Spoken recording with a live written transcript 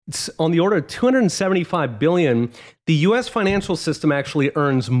it's on the order of 275 billion. The U.S. financial system actually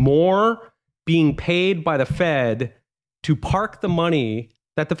earns more being paid by the Fed to park the money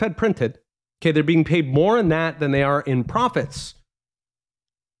that the Fed printed. Okay, they're being paid more in that than they are in profits.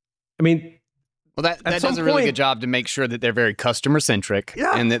 I mean, well, that does a really good job to make sure that they're very customer-centric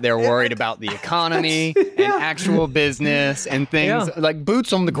and that they're worried about the economy and actual business and things like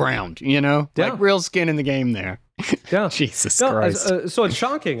boots on the ground, like real skin in the game there. Yeah. Jesus Christ. So it's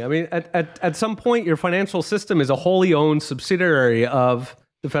shocking. I mean, at some point, your financial system is a wholly owned subsidiary of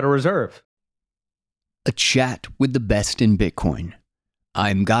the Federal Reserve. A chat with the best in Bitcoin.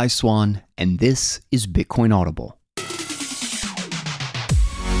 I'm Guy Swan, and this is Bitcoin Audible.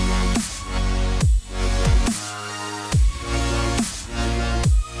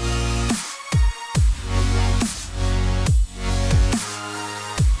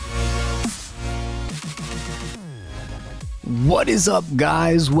 What is up,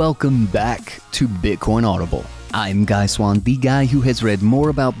 guys? Welcome back to Bitcoin Audible. I'm Guy Swan, the guy who has read more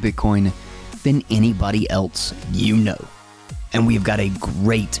about Bitcoin than anybody else you know. And we've got a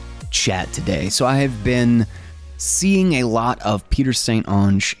great chat today. So I have been seeing a lot of Peter St.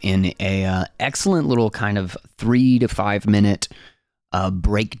 Onge in a excellent little kind of 3 to 5 minute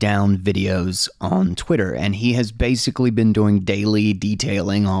breakdown videos on Twitter. And he has basically been doing daily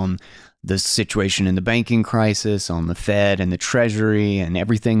detailing on the situation in the banking crisis, on the Fed and the Treasury, and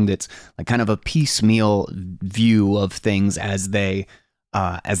everything that's like kind of a piecemeal view of things as they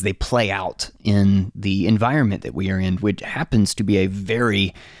play out in the environment that we are in, which happens to be a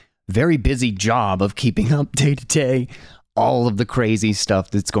very, very busy job of keeping up day to day all of the crazy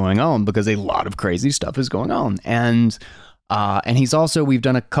stuff that's going on, because a lot of crazy stuff is going on. And he's also, we've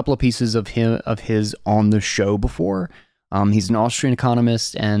done a couple of pieces of his on the show before. He's an Austrian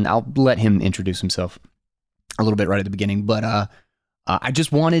economist, and I'll let him introduce himself a little bit right at the beginning. But I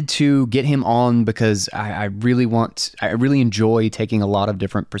just wanted to get him on because I really enjoy taking a lot of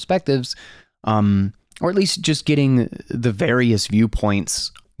different perspectives, or at least just getting the various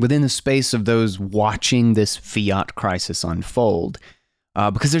viewpoints within the space of those watching this fiat crisis unfold.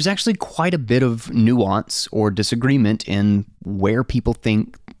 Because there's actually quite a bit of nuance or disagreement in where people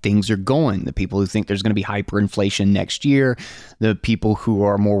think things are going. The people who think there's going to be hyperinflation next year, the people who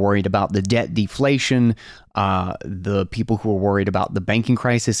are more worried about the debt deflation, the people who are worried about the banking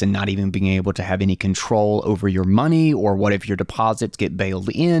crisis and not even being able to have any control over your money, or what if your deposits get bailed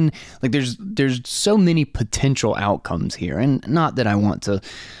in. Like there's so many potential outcomes here, and not that I want to,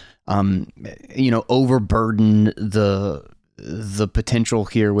 overburden the potential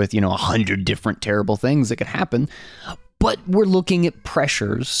here with 100 different terrible things that could happen, but we're looking at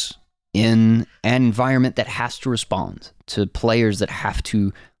pressures in an environment that has to respond to players that have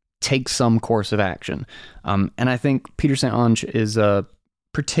to take some course of action. And I think Peter St. Onge is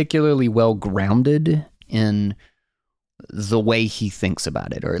particularly well grounded in the way he thinks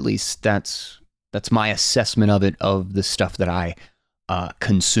about it, or at least that's my assessment of it, of the stuff that I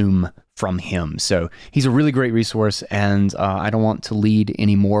consume from him. So he's a really great resource, and I don't want to lead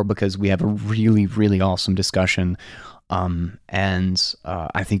anymore because we have a really, really awesome discussion. And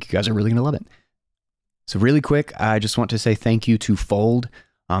I think you guys are really going to love it. So really quick, I just want to say thank you to Fold,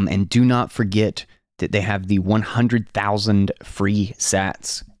 and do not forget that they have the 100,000 free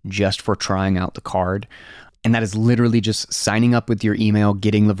sats just for trying out the card. And that is literally just signing up with your email,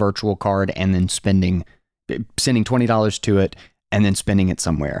 getting the virtual card, and then sending $20 to it, and then spending it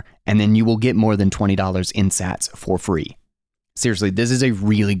somewhere. And then you will get more than $20 in sats for free. Seriously, this is a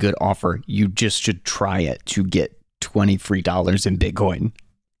really good offer. You just should try it to get $20 free in Bitcoin.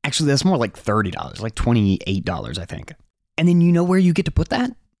 Actually, that's more like $30, like $28, I think. And then you know where you get to put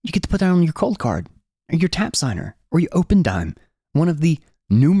that? You get to put that on your cold card, or your tap signer, or your OpenDime, one of the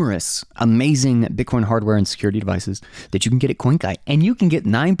numerous amazing Bitcoin hardware and security devices that you can get at CoinGuy. And you can get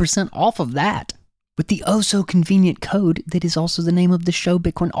 9% off of that with the oh-so-convenient code that is also the name of the show,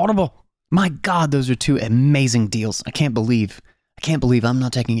 Bitcoin Audible. My God, those are two amazing deals. I can't believe I'm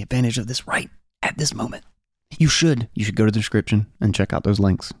not taking advantage of this right at this moment. You should go to the description and check out those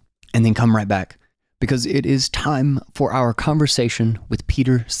links. And then come right back, because it is time for our conversation with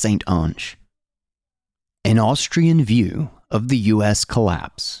Peter St. Onge. An Austrian view of the U.S.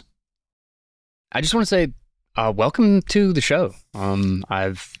 collapse. I just want to say welcome to the show.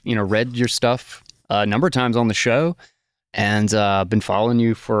 I've read your stuff a number of times on the show, and been following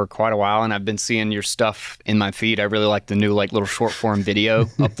you for quite a while, and I've been seeing your stuff in my feed. I really like the new little short form video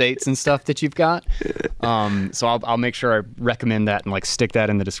updates and stuff that you've got. So I'll make sure I recommend that and stick that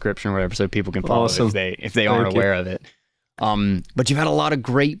in the description or whatever, so people can follow it if they aren't aware of it. But you've had a lot of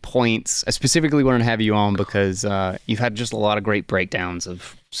great points. I specifically wanted to have you on because you've had just a lot of great breakdowns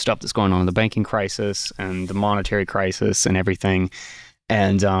of stuff that's going on in the banking crisis and the monetary crisis and everything.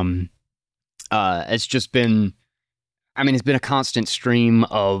 And it's just been, I mean, it's been a constant stream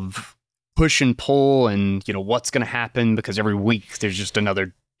of push and pull and, you know, what's going to happen, because every week there's just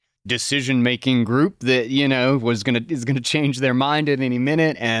another decision-making group that, you know, is going to change their mind at any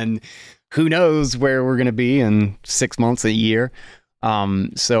minute, and who knows where we're going to be in 6 months, a year.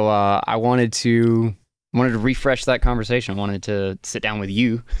 So I wanted to refresh that conversation. I wanted to sit down with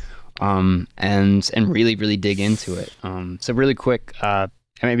you and really, really dig into it. So really quick,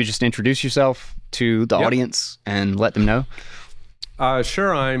 maybe just introduce yourself to the audience and let them know.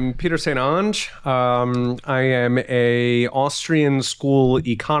 Sure. I'm Peter St. Onge. I am a Austrian school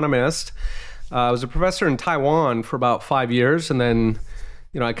economist. I was a professor in Taiwan for about 5 years, and then,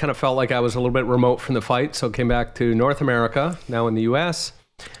 you know, I kind of felt like I was a little bit remote from the fight, so came back to North America, now in the US.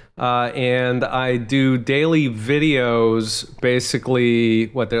 And I do daily videos, basically,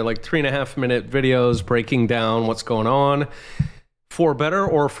 they're like 3.5-minute videos breaking down what's going on. For better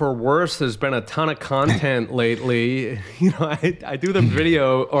or for worse, there's been a ton of content lately. You know, I do them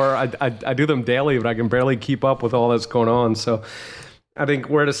video, or I do them daily, but I can barely keep up with all that's going on. So I think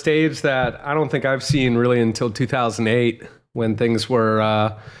we're at a stage that I don't think I've seen really until 2008, when things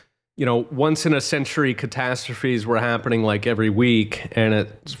were, you know, once in a century catastrophes were happening like every week. And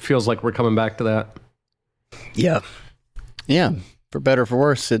it feels like we're coming back to that. Yeah. Yeah. For better or for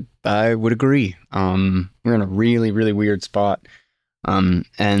worse, I would agree. We're in a really, really weird spot.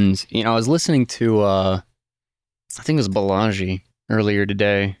 And, you know, I was listening to, I think it was Balaji earlier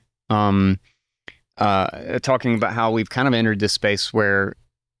today, talking about how we've kind of entered this space where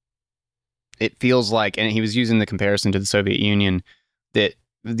it feels like, and he was using the comparison to the Soviet Union, that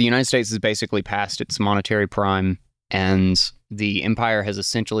the United States has basically passed its monetary prime, and the empire has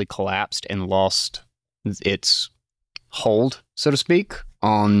essentially collapsed and lost its hold, so to speak,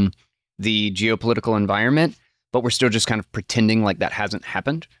 on the geopolitical environment. But we're still just kind of pretending like that hasn't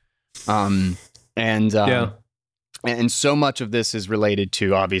happened. And so much of this is related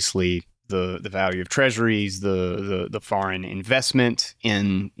to, obviously, the value of treasuries, the foreign investment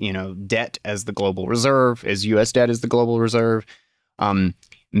in, you know, debt as the global reserve, as U.S. debt as the global reserve.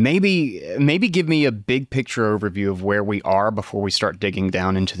 Maybe give me a big picture overview of where we are before we start digging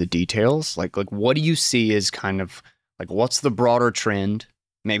down into the details. Like what do you see as kind of like, what's the broader trend?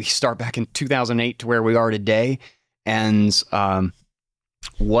 Maybe start back in 2008 to where we are today, and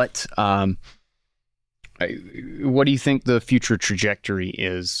what do you think the future trajectory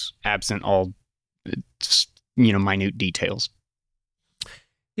is, absent all, you know, minute details?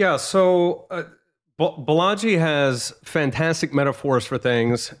 Yeah. So Balaji has fantastic metaphors for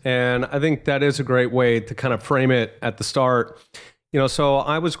things, and I think that is a great way to kind of frame it at the start. You know, so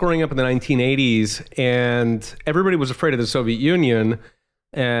I was growing up in the 1980s, and everybody was afraid of the Soviet Union.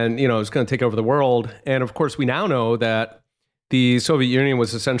 And, you know, it was going to take over the world. And of course, we now know that the Soviet Union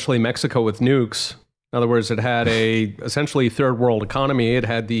was essentially Mexico with nukes. In other words, it had a essentially third world economy. It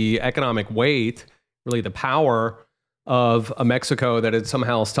had the economic weight, really the power of a Mexico that had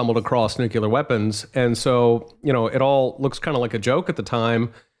somehow stumbled across nuclear weapons. And so, you know, it all looks kind of like a joke at the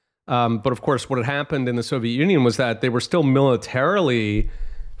time. But of course, what had happened in the Soviet Union was that they were still militarily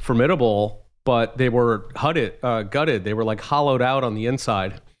formidable, but they were gutted. They were like hollowed out on the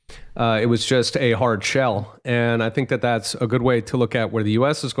inside. It was just a hard shell. And I think that that's a good way to look at where the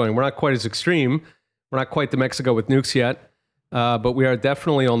U.S. is going. We're not quite as extreme. We're not quite the Mexico with nukes yet, but we are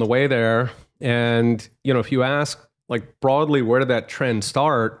definitely on the way there. And, you know, if you ask, like, broadly, where did that trend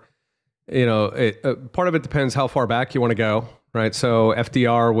start? You know, part of it depends how far back you want to go, right? So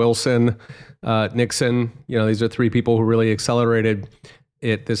FDR, Wilson, Nixon, you know, these are three people who really accelerated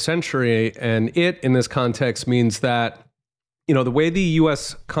it this century. And it, in this context, means that, you know, the way the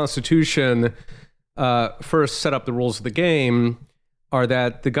U.S. Constitution first set up the rules of the game are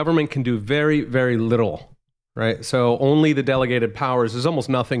that the government can do very, very little, right? So only the delegated powers. There's almost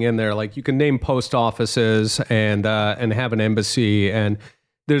nothing in there. Like, you can name post offices and have an embassy, and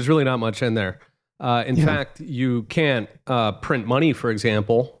there's really not much in there. In fact, you can't print money, for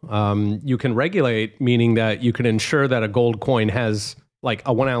example. You can regulate, meaning that you can ensure that a gold coin has, like,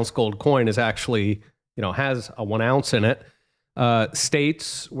 a 1 ounce gold coin is actually, you know, has a 1 ounce in it.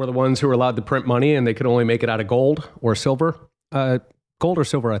 States were the ones who were allowed to print money, and they could only make it out of gold or silver. Gold or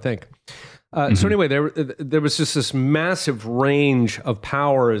silver, I think. So anyway, there was just this massive range of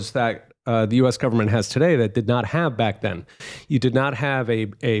powers that the U.S. government has today that did not have back then. You did not have a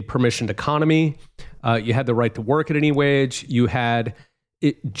permissioned economy. You had the right to work at any wage. You had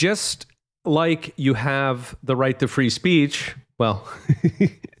it just like you have the right to free speech, well,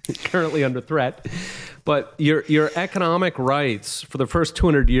 currently under threat, but your economic rights for the first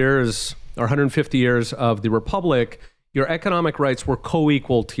 200 years or 150 years of the Republic, your economic rights were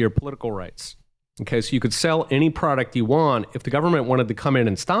co-equal to your political rights. Okay, so you could sell any product you want. If the government wanted to come in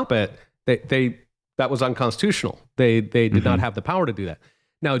and stop it, that was unconstitutional. They did not have the power to do that.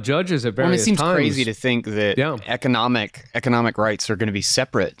 Now, judges at various times... it seems crazy to think that economic rights are going to be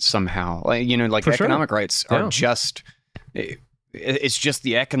separate somehow. Like, economic rights are just... It's just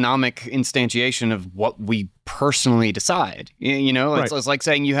the economic instantiation of what we personally decide. It's like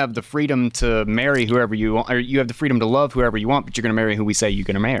saying you have the freedom to marry whoever you want, or you have the freedom to love whoever you want, but you're going to marry who we say you're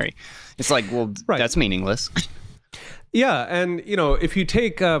going to marry. It's like, well, that's meaningless. Yeah, and if you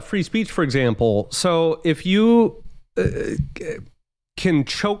take free speech, for example, so if you can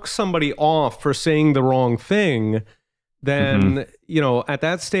choke somebody off for saying the wrong thing, then at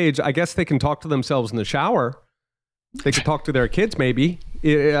that stage, I guess they can talk to themselves in the shower. They could talk to their kids, maybe.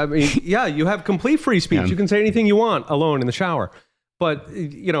 I mean, yeah, you have complete free speech. Yeah. You can say anything you want alone in the shower. But,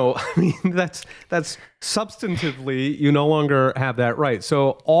 I mean, that's substantively, you no longer have that right.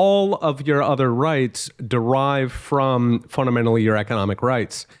 So all of your other rights derive from fundamentally your economic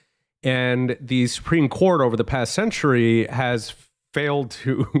rights. And the Supreme Court over the past century has failed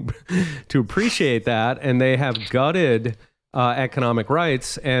to appreciate that, and they have gutted economic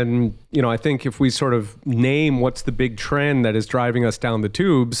rights. And, I think if we sort of name what's the big trend that is driving us down the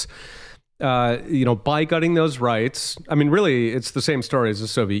tubes, by gutting those rights, I mean, really, it's the same story as the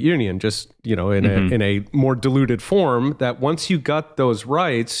Soviet Union, just, in a more diluted form, that once you gut those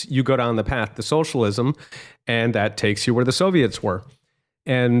rights, you go down the path to socialism, and that takes you where the Soviets were.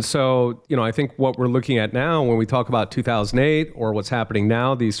 And so, I think what we're looking at now when we talk about 2008 or what's happening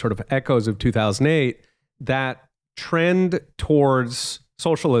now, these sort of echoes of 2008, that trend towards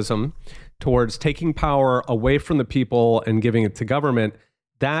socialism, towards taking power away from the people and giving it to government,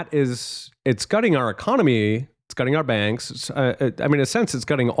 it's gutting our economy, it's gutting our banks. In a sense, it's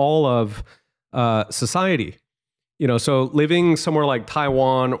gutting all of society. So living somewhere like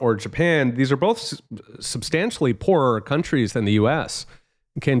Taiwan or Japan, these are both substantially poorer countries than the U.S.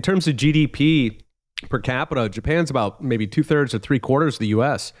 Okay, in terms of GDP per capita, Japan's about maybe 2/3 or 3/4 of the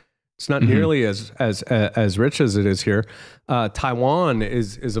U.S. It's not nearly as rich as it is here. Taiwan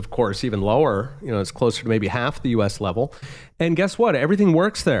is of course even lower. It's closer to maybe half the U.S. level. And guess what? Everything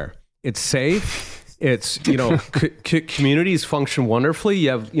works there. It's safe. It's communities function wonderfully. You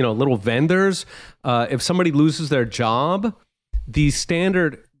have little vendors. If somebody loses their job, you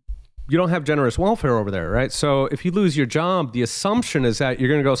don't have generous welfare over there, right? So if you lose your job, the assumption is that you're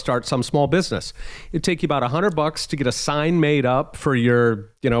going to go start some small business. It'd take you about $100 to get a sign made up for your,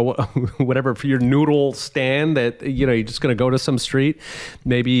 whatever, for your noodle stand that, you're just going to go to some street,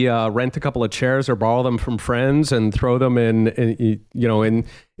 maybe rent a couple of chairs or borrow them from friends and throw them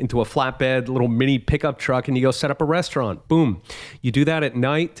into a flatbed little mini pickup truck, and you go set up a restaurant. Boom. You do that at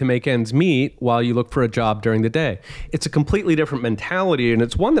night to make ends meet while you look for a job during the day. It's a completely different mentality, and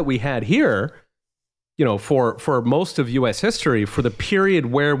it's one that we had here, for most of U.S. history. For the period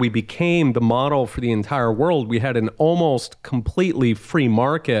where we became the model for the entire world, we had an almost completely free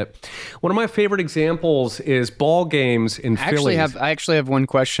market. One of my favorite examples is ball games in Philly. I actually have one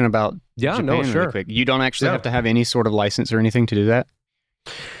question about Japan really quick. You don't actually have to have any sort of license or anything to do that?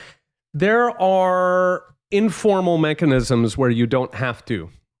 There are informal mechanisms where you don't have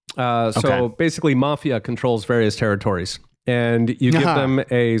to. So basically, mafia controls various territories, and you give them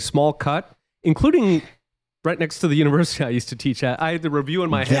a small cut, including right next to the university I used to teach at. I had the review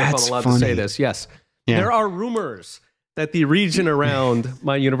in my head if I'm allowed to say this. Yes. Yeah. There are rumors that the region around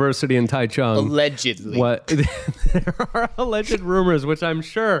my university in Taichung... Allegedly. There are alleged rumors, which I'm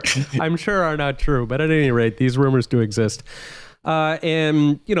sure are not true. But at any rate, these rumors do exist.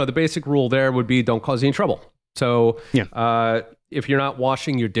 And, the basic rule there would be don't cause any trouble. So if you're not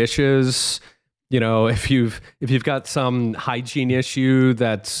washing your dishes, if you've got some hygiene issue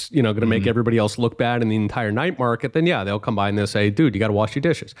that's, going to make everybody else look bad in the entire night market, then they'll come by and they'll say, dude, you got to wash your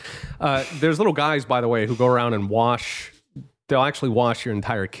dishes. There's little guys, by the way, who go around and they'll actually wash your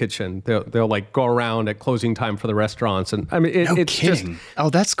entire kitchen. They'll like go around at closing time for the restaurants. And I mean, it's kidding.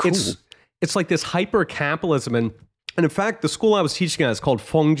 That's cool. It's like this hyper capitalism. And in fact, the school I was teaching at is called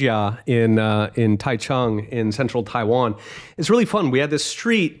Onge in Taichung in central Taiwan. It's really fun. We had this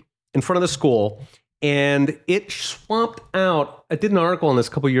street in front of the school, and it swapped out. I did an article on this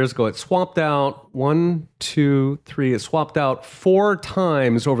a couple of years ago. It swapped out it swapped out 4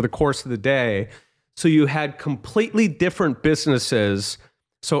 times over the course of the day. So you had completely different businesses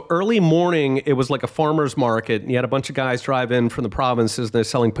So early morning, it was like a farmer's market. And you had a bunch of guys drive in from the provinces. And they're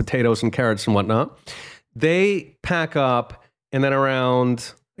selling potatoes and carrots and whatnot. They pack up, and then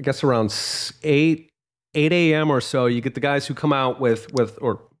around 8 a.m. or so, you get the guys who come out with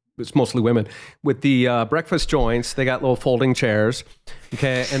or it's mostly women, with the breakfast joints. They got little folding chairs,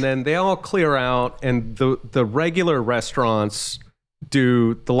 okay? And then they all clear out, and the regular restaurants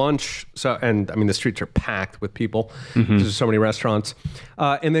do the lunch. So, and I mean, the streets are packed with people. There's so many restaurants.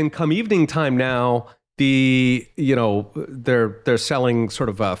 And then come evening time now, they're selling sort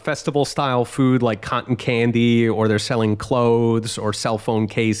of festival style food like cotton candy, or they're selling clothes or cell phone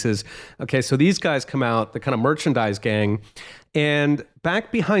cases. Okay, so these guys come out, the kind of merchandise gang, and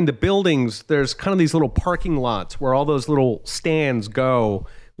back behind the buildings, there's kind of these little parking lots where all those little stands go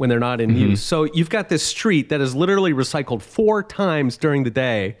when they're not in use. So you've got this street that is literally recycled 4 times during the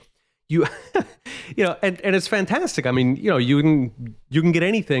day. And it's fantastic. I mean, you can get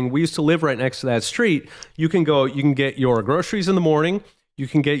anything. We used to live right next to that street. You can get your groceries in the morning. You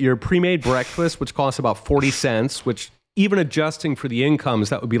can get your pre-made breakfast, which costs about 40 cents, which even adjusting for the incomes,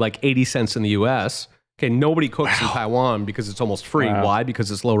 that would be like 80 cents in the US. Okay, nobody cooks in Taiwan because it's almost free. Wow. Why? Because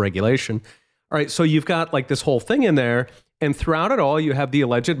it's low regulation. All right, so you've got like this whole thing in there, and throughout it all, you have the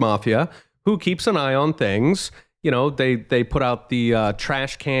alleged mafia who keeps an eye on things. They put out the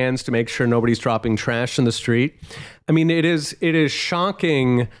trash cans to make sure nobody's dropping trash in the street. I mean, it is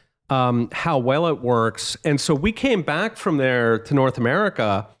shocking how well it works. And so we came back from there to North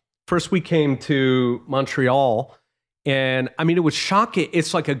America. First, we came to Montreal, and I mean, it was shocking.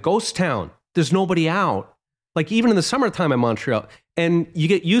 It's like a ghost town. There's nobody out, like even in the summertime in Montreal. And you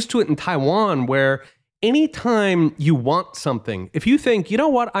get used to it in Taiwan, where anytime you want something, if you think, you know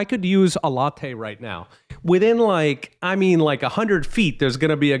what, I could use a latte right now, within like 100 feet, there's going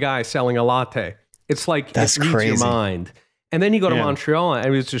to be a guy selling a latte. It's like, that's it reads crazy. Your mind. And then you go to Montreal,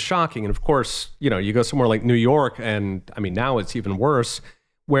 and it's just shocking. And of course, you go somewhere like New York, and I mean, now it's even worse,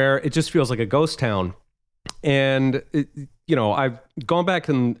 where it just feels like a ghost town. And I've gone back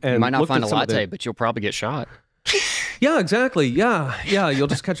and you might not find a latte, but but you'll probably get shot. Yeah, exactly. Yeah. You'll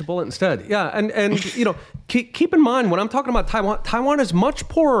just catch a bullet instead. Yeah, and keep in mind when I'm talking about Taiwan is much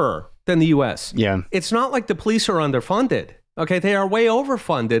poorer than the U.S. Yeah, it's not like the police are underfunded. Okay, they are way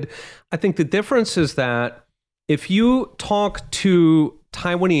overfunded. I think the difference is that if you talk to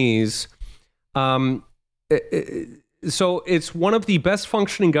Taiwanese, so it's one of the best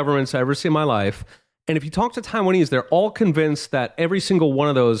functioning governments I've ever seen in my life. And if you talk to Taiwanese, they're all convinced that every single one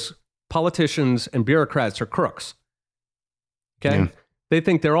of those politicians and bureaucrats are crooks. Okay? Yeah. They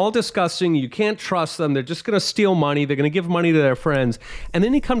think they're all disgusting. You can't trust them. They're just going to steal money. They're going to give money to their friends. And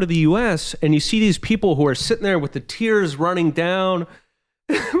then you come to the U.S. and you see these people who are sitting there with the tears running down.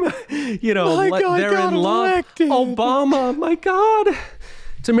 They're in love. Elected. Obama, my God.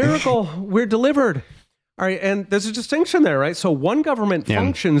 It's a miracle. We're delivered. All right, and there's a distinction there, right? So one government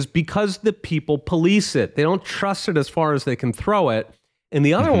functions because the people police it. They don't trust it as far as they can throw it. And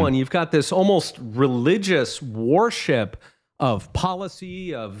the other one, you've got this almost religious worship of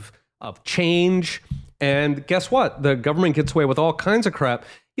policy, of change. And guess what? The government gets away with all kinds of crap.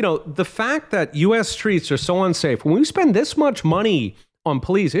 The fact that U.S. streets are so unsafe, when we spend this much money on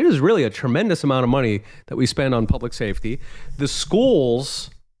police, it is really a tremendous amount of money that we spend on public safety. The schools...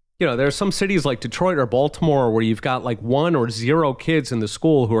 there are some cities like Detroit or Baltimore where you've got like 1 or 0 kids in the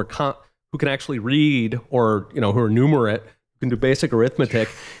school who can actually read, or who are numerate, who can do basic arithmetic.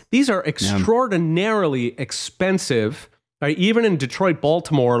 These are extraordinarily expensive. Right? Even in Detroit,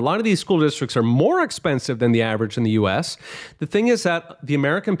 Baltimore, a lot of these school districts are more expensive than the average in the U.S. The thing is that the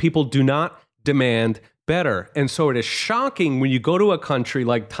American people do not demand better, and so it is shocking when you go to a country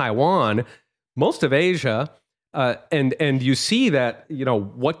like Taiwan, most of Asia. And you see that,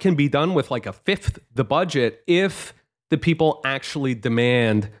 what can be done with like a fifth the budget if the people actually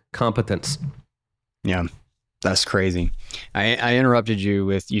demand competence. Yeah, that's crazy. I interrupted you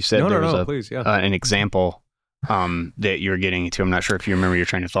with, you said an example that you were getting into. I'm not sure if you remember your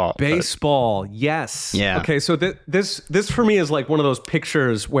train of thought. Baseball, yes. Yeah. Okay, so this for me is like one of those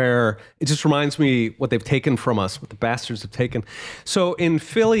pictures where it just reminds me what they've taken from us, what the bastards have taken. So in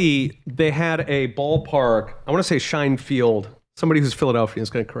Philly, they had a ballpark, I want to say Shine Field. Somebody who's Philadelphian is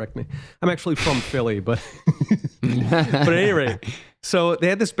going to correct me. I'm actually from Philly, but at any rate. So they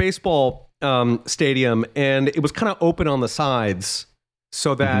had this baseball stadium, and it was kind of open on the sides,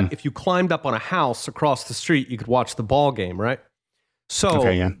 so that if you climbed up on a house across the street, you could watch the ball game, right? So,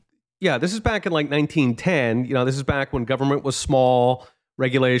 this is back in like 1910. This is back when government was small,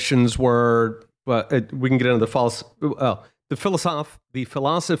 regulations were, we can get into the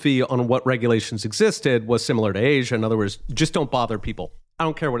philosophy on what regulations existed was similar to Asia. In other words, just don't bother people. I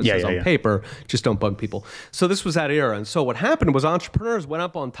don't care what it says on paper, just don't bug people. So this was that era. And so what happened was entrepreneurs went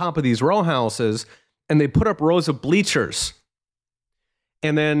up on top of these row houses and they put up rows of bleachers.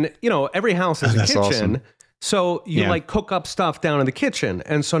 And then, every house has a kitchen. Awesome. So you like cook up stuff down in the kitchen.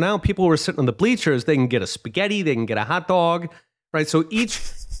 And so now people who are sitting on the bleachers, they can get a spaghetti, they can get a hot dog, right? So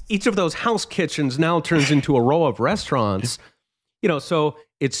each of those house kitchens now turns into a row of restaurants. So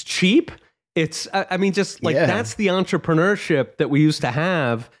it's cheap. It's, just like that's the entrepreneurship that we used to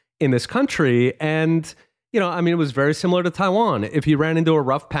have in this country. And, it was very similar to Taiwan. If you ran into a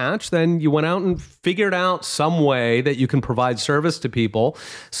rough patch, then you went out and figured out some way that you can provide service to people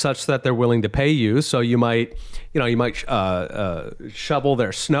such that they're willing to pay you. So you might shovel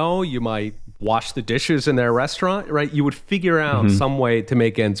their snow. You might wash the dishes in their restaurant, right? You would figure out some way to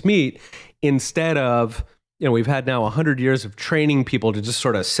make ends meet instead of, we've had now 100 years of training people to just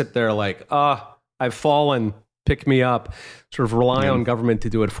sort of sit there like, I've fallen, pick me up, sort of rely on government to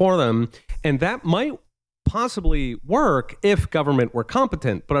do it for them. And that might possibly work if government were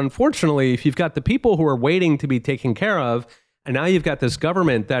competent. But unfortunately, if you've got the people who are waiting to be taken care of, and now you've got this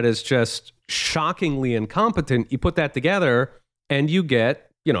government that is just shockingly incompetent, you put that together and you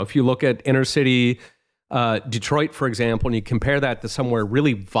get, if you look at inner city Detroit, for example, and you compare that to somewhere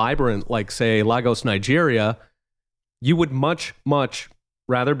really vibrant, like, say, Lagos, Nigeria, you would much, much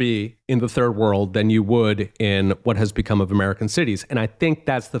rather be in the third world than you would in what has become of American cities. And I think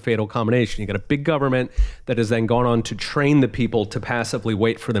that's the fatal combination. You got a big government that has then gone on to train the people to passively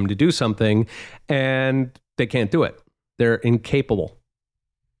wait for them to do something, and they can't do it. They're incapable.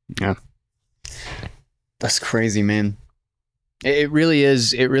 Yeah. That's crazy, man. It really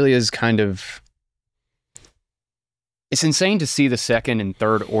is. It really is kind of... It's insane to see the second and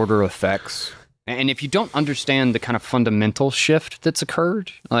third order effects. And if you don't understand the kind of fundamental shift that's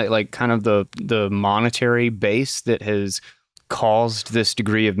occurred, like kind of the monetary base that has caused this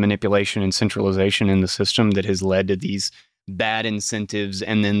degree of manipulation and centralization in the system that has led to these bad incentives,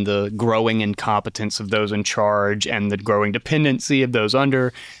 and then the growing incompetence of those in charge and the growing dependency of those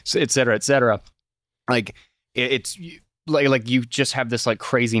under, et cetera, et cetera. Like, it's... Like you just have this like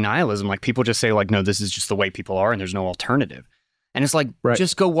crazy nihilism. Like, people just say like, no, this is just the way people are and there's no alternative. And it's like,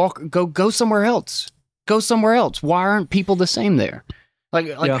 just go somewhere else. Go somewhere else. Why aren't people the same there?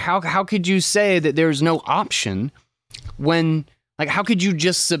 How could you say that there's no option when, like, how could you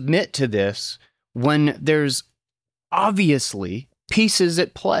just submit to this when there's obviously pieces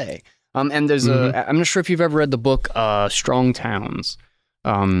at play? And there's I'm not sure if you've ever read the book Strong Towns.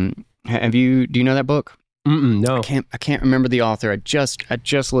 Do you know that book? No, I can't remember the author. I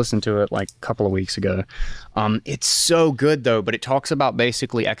just listened to it like a couple of weeks ago. It's so good though, but it talks about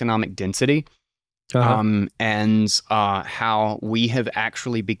basically economic density, and how we have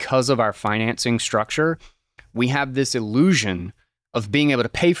actually, because of our financing structure, we have this illusion of being able to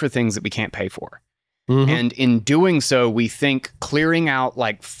pay for things that we can't pay for. And in doing so, we think clearing out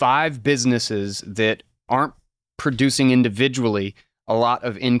like 5 businesses that aren't producing individually a lot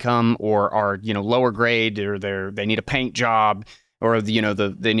of income, or are, lower grade, or they need a paint job, or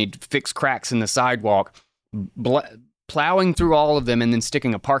they need to fix cracks in the sidewalk, plowing through all of them and then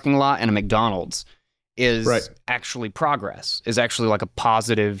sticking a parking lot and a McDonald's is actually progress, is actually like a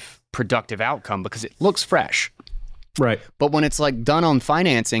positive, productive outcome because it looks fresh. Right. But when it's like done on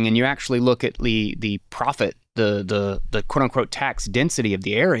financing and you actually look at the profit, the quote unquote tax density of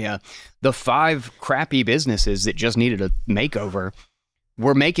the area, the 5 crappy businesses that just needed a makeover,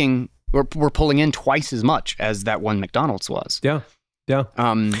 we're pulling in twice as much as that one McDonald's was. Yeah.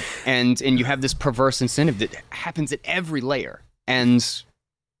 And you have this perverse incentive that happens at every layer, and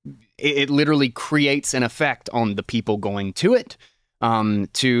it literally creates an effect on the people going to it.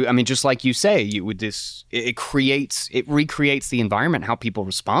 Just like you say, it recreates the environment, how people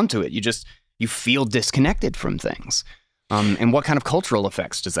respond to it. You feel disconnected from things. And what kind of cultural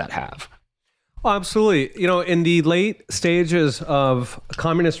effects does that have? Oh, absolutely. In the late stages of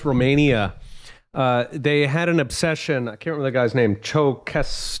communist Romania, they had an obsession. I can't remember the guy's name,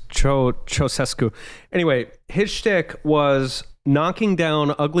 Ceausescu. Anyway, his shtick was knocking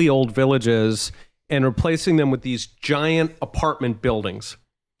down ugly old villages and replacing them with these giant apartment buildings,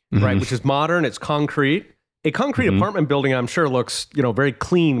 right? Which is modern. It's concrete. A concrete apartment building, I'm sure, looks, very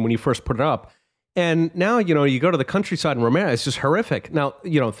clean when you first put it up. And now, you go to the countryside in Romania, it's just horrific. Now,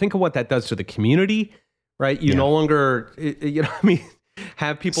 think of what that does to the community, right? You no longer,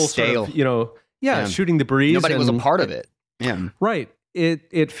 have people stale, sort of, shooting the breeze. Nobody was a part of it. Yeah. Right.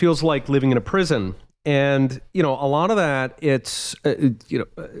 It feels like living in a prison. And, a lot of that, it's,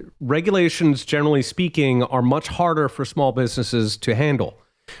 regulations, generally speaking, are much harder for small businesses to handle.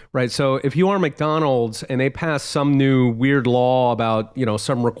 right? So if you are McDonald's and they pass some new weird law about,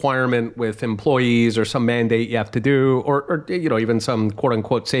 some requirement with employees or some mandate you have to do, or even some quote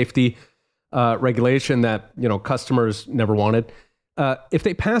unquote safety regulation that, customers never wanted. If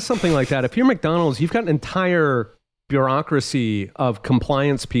they pass something like that, if you're McDonald's, you've got an entire bureaucracy of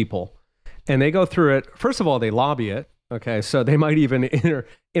compliance people, and they go through it. First of all, they lobby it. Okay, so they might even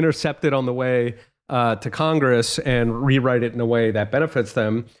intercept it on the way to Congress and rewrite it in a way that benefits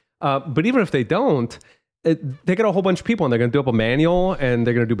them. But even if they don't, they get a whole bunch of people, and they're going to do up a manual, and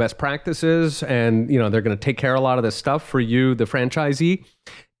they're going to do best practices, and they're going to take care of a lot of this stuff for you, the franchisee,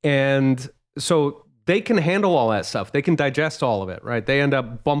 and so they can handle all that stuff. They can digest all of it, right? They end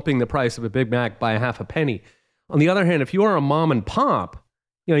up bumping the price of a Big Mac by a half a penny. On the other hand, if you are a mom and pop,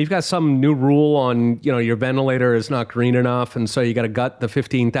 you've got some new rule on, your ventilator is not green enough, and so you got to gut the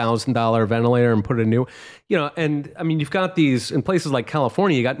 $15,000 ventilator and put a new, and I mean, you've got these in places like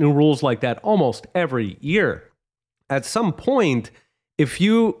California, you got new rules like that almost every year. At some point,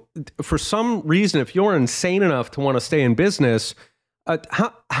 for some reason, if you're insane enough to want to stay in business,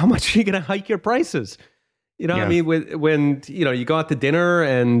 how much are you going to hike your prices? I mean, when you go out to dinner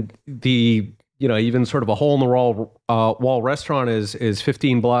and even sort of a hole in the wall restaurant is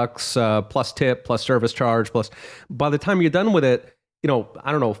 $15 plus tip plus service charge plus. By the time you're done with it, I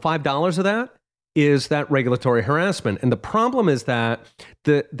don't know, $5 of that is that regulatory harassment, and the problem is that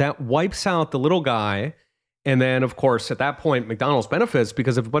that wipes out the little guy. And then, of course, at that point, McDonald's benefits,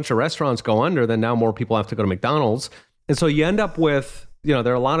 because if a bunch of restaurants go under, then now more people have to go to McDonald's. And so you end up with, there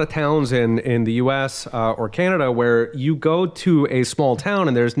are a lot of towns in the US or Canada where you go to a small town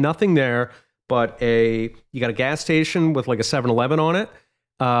and there's nothing there but you got a gas station with like a 7-Eleven on it.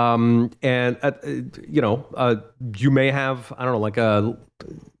 You may have, I don't know, like a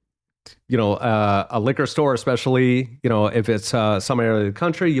liquor store, especially, if it's some area of the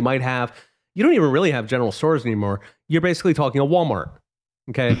country, you don't even really have general stores anymore. You're basically talking a Walmart.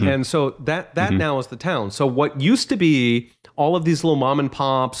 Okay. Mm-hmm. And so that mm-hmm. now is the town. So what used to be all of these little mom and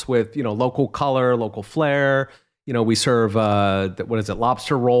pops with, local color, local flair, we serve,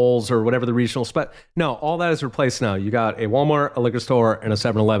 lobster rolls or whatever the regional No, all that is replaced now. You got a Walmart, a liquor store, and a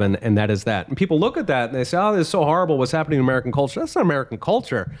 7-Eleven, and that is that. And people look at that and they say, oh, this is so horrible. What's happening in American culture? That's not American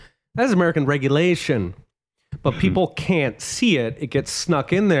culture. That is American regulation. But people can't see it. It gets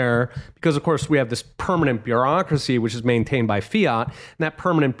snuck in there because, of course, we have this permanent bureaucracy, which is maintained by fiat. And that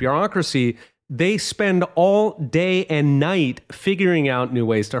permanent bureaucracy, they spend all day and night figuring out new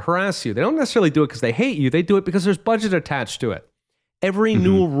ways to harass you. They don't necessarily do it because they hate you. They do it because there's budget attached to it. Every mm-hmm.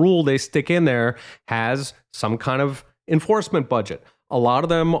 new rule they stick in there has some kind of enforcement budget. A lot of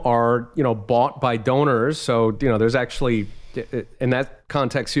them are, bought by donors. So, there's actually, in that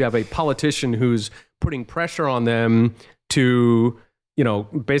context, you have a politician who's putting pressure on them to,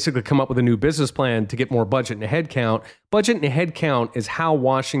 basically come up with a new business plan to get more budget and head count. Budget and head count is how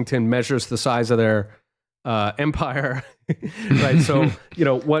Washington measures the size of their empire, right? So,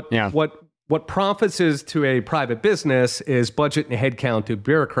 what profits is to a private business is budget and head count to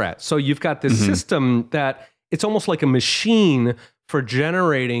bureaucrats. So you've got this mm-hmm. system that it's almost like a machine for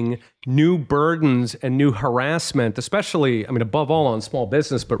generating new burdens and new harassment, especially, above all on small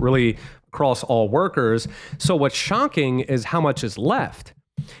business, but really across all workers. So what's shocking is how much is left.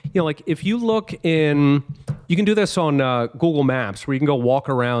 Like if you look you can do this on Google Maps, where you can go walk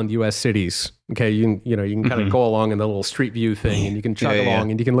around U.S. cities. Okay, you can kind of mm-hmm. go along in the little street view thing, and you can chug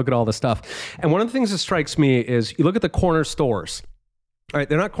along, and you can look at all the stuff. And one of the things that strikes me is you look at the corner stores. All right,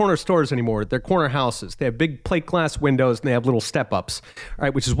 they're not corner stores anymore. They're corner houses. They have big plate glass windows, and they have little step-ups, all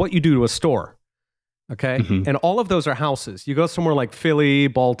right, which is what you do to a store, okay? Mm-hmm. And all of those are houses. You go somewhere like Philly,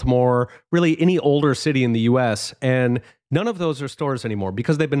 Baltimore, really any older city in the U.S., and none of those are stores anymore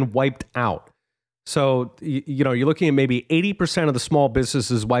because they've been wiped out. So, you're looking at maybe 80% of the small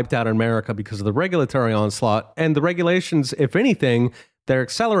businesses wiped out in America because of the regulatory onslaught. And the regulations, if anything, they're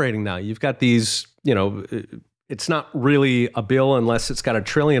accelerating now. You've got these, it's not really a bill unless it's got $1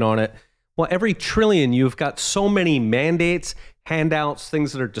 trillion on it. Well, every trillion, you've got so many mandates, handouts,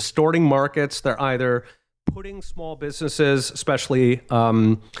 things that are distorting markets. They're either putting small businesses, especially,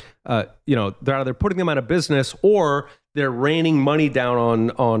 they're either putting them out of business, or they're raining money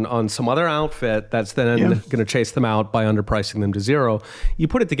down on some other outfit that's then going to chase them out by underpricing them to zero. You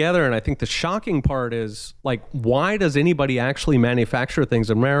put it together, and I think the shocking part is, like, why does anybody actually manufacture things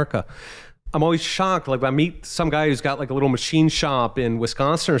in America? I'm always shocked. Like, I meet some guy who's got like a little machine shop in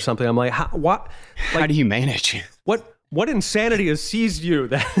Wisconsin or something. I'm like, how do you manage? What insanity has seized you?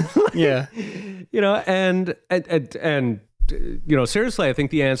 That and seriously, I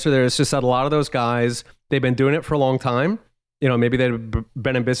think the answer there is just that a lot of those guys, they've been doing it for a long time. maybe they've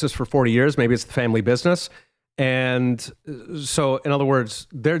been in business for 40 years. Maybe it's the family business. And so, in other words,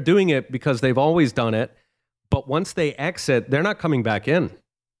 they're doing it because they've always done it. But once they exit, they're not coming back in.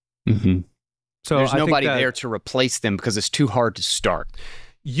 Mm-hmm. So there's I nobody think there to replace them because it's too hard to start.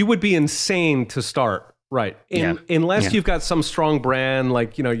 you would be insane to start, right? Unless you've got some strong brand,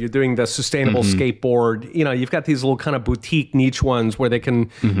 like, you're doing the sustainable skateboard, you've got these little kind of boutique niche ones where they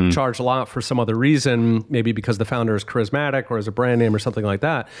can charge a lot for some other reason, maybe because the founder is charismatic or as a brand name or something like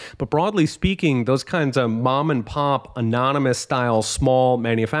that. But broadly speaking, those kinds of mom and pop, anonymous style, small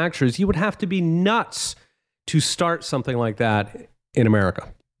manufacturers, you would have to be nuts to start something like that in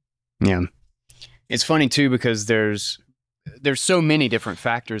America. Yeah. It's funny too, because there's so many different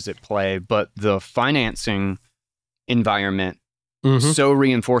factors at play, but the financing environment so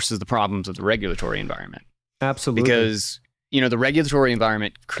reinforces the problems of the regulatory environment. Absolutely. Because, the regulatory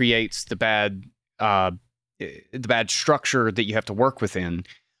environment creates the bad structure that you have to work within,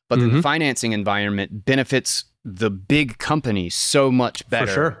 but then the financing environment benefits the big companies so much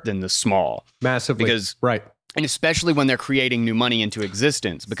better than the small. Massively. Because, right. And especially when they're creating new money into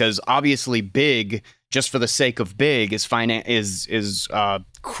existence, because obviously big, just for the sake of big, is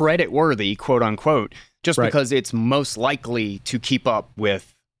credit worthy, quote unquote, just because it's most likely to keep up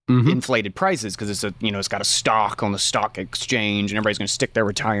with inflated prices, because it's got a stock on the stock exchange and everybody's going to stick their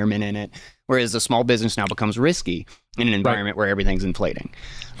retirement in it. Whereas the small business now becomes risky in an environment where everything's inflating.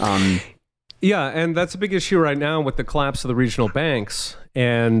 Yeah, and that's a big issue right now with the collapse of the regional banks.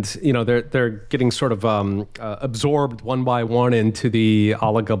 And, they're getting sort of absorbed one by one into the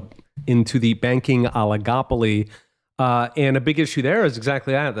banking oligopoly. And a big issue there is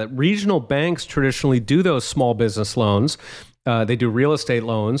exactly that regional banks traditionally do those small business loans. They do real estate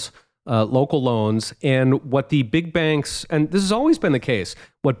loans, local loans. And what the big banks, and this has always been the case,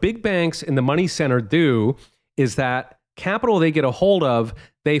 what big banks in the money center do is that capital they get a hold of,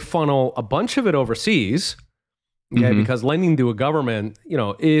 they funnel a bunch of it overseas. Okay, because lending to a government,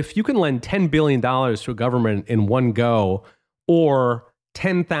 if you can lend $10 billion to a government in one go, or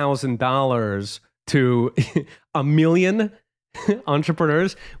 $10,000 to a million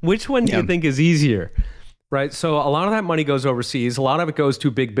entrepreneurs, which one do you think is easier? Right. So a lot of that money goes overseas. A lot of it goes to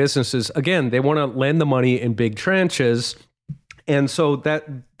big businesses. Again, they want to lend the money in big tranches. And so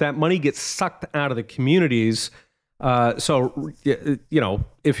that money gets sucked out of the communities. So,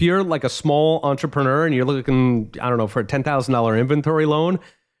 if you're like a small entrepreneur and you're looking, I don't know, for a $10,000 inventory loan,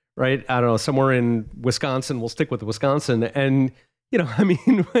 right? I don't know, somewhere in Wisconsin, we'll stick with Wisconsin. And, you're not going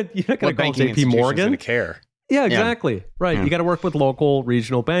to call JP Morgan. Care. Yeah, exactly. Yeah. Right. Yeah. You got to work with local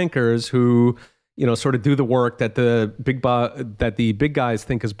regional bankers who, sort of do the work that the big guys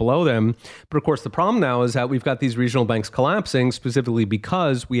think is below them. But of course, the problem now is that we've got these regional banks collapsing specifically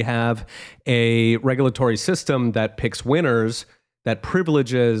because we have a regulatory system that picks winners, that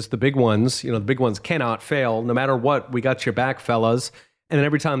privileges the big ones. The big ones cannot fail. No matter what, we got your back, fellas. And then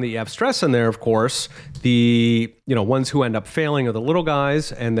every time that you have stress in there, of course, the ones who end up failing are the little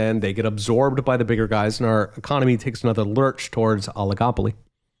guys, and then they get absorbed by the bigger guys, and our economy takes another lurch towards oligopoly.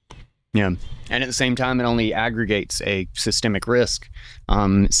 Yeah. And at the same time, it only aggregates a systemic risk,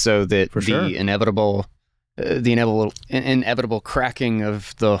 so that inevitable cracking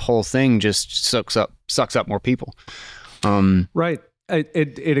of the whole thing just sucks up more people. Right.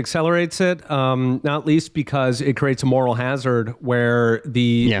 It accelerates it, not least because it creates a moral hazard where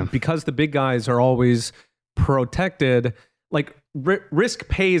because the big guys are always protected, like risk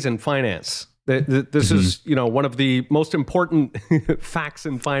pays in finance. This is, one of the most important facts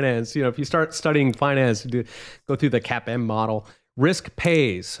in finance. If you start studying finance, go through the CAPM model, risk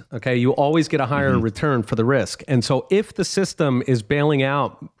pays. Okay. You always get a higher return for the risk. And so if the system is bailing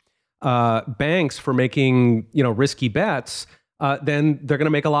out banks for making, risky bets, then they're going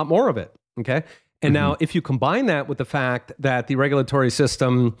to make a lot more of it. Okay. And now if you combine that with the fact that the regulatory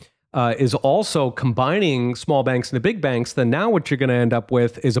system is also combining small banks and the big banks, then now what you're going to end up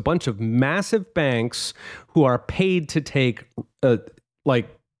with is a bunch of massive banks who are paid to take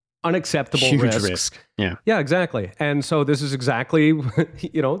unacceptable huge risks. Yeah. Yeah, exactly. And so this is exactly, what do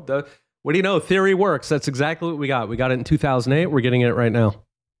you know? Theory works. That's exactly what we got. We got it in 2008. We're getting it right now.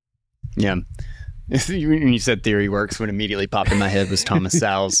 Yeah. When you said theory works, what immediately popped in my head was Thomas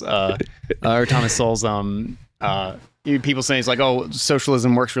Sowell's, people saying it's like, oh,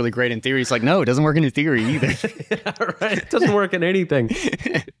 socialism works really great in theory. It's like, no, it doesn't work in theory either. Right. It doesn't work in anything.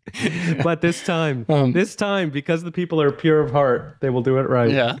 But this time, because the people are pure of heart, they will do it right.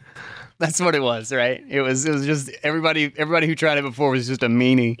 Yeah. That's what it was, right? It was just everybody who tried it before was just a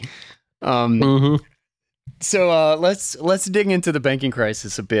meanie. So let's dig into the banking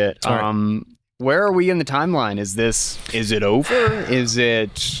crisis a bit. where are we in the timeline? Is it over? Is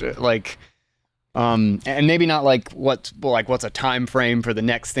it like, and maybe not like what's a time frame for the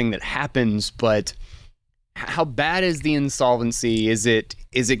next thing that happens, but how bad is the insolvency? Is it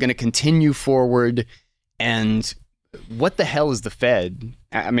going to continue forward? And what the hell is the Fed?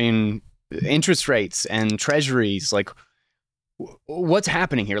 I mean, interest rates and treasuries, like what's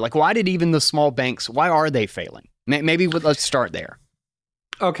happening here? Like, why did even the small banks, why are they failing? Maybe let's start there.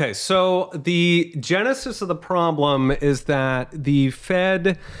 Okay, so the genesis of the problem is that the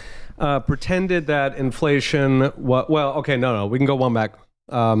Fed pretended that inflation, we can go one back.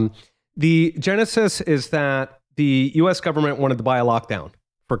 The genesis is that the U.S. government wanted to buy a lockdown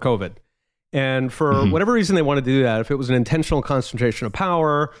for COVID. And for whatever reason they wanted to do that, if it was an intentional concentration of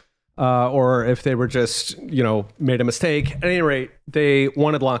power, or if they were just, made a mistake, at any rate, they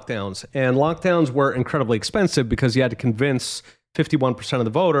wanted lockdowns. And lockdowns were incredibly expensive because you had to convince 51% of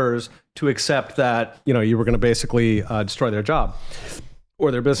the voters to accept that, you were going to basically destroy their job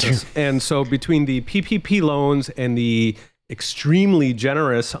or their business. And so between the PPP loans and the extremely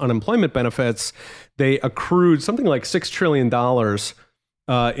generous unemployment benefits, they accrued something like $6 trillion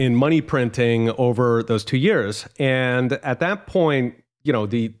in money printing over those 2 years. And at that point,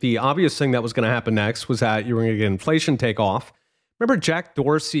 the obvious thing that was going to happen next was that you were going to get inflation take off. Remember Jack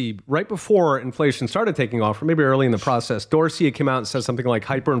Dorsey, right before inflation started taking off, or maybe early in the process, Dorsey came out and said something like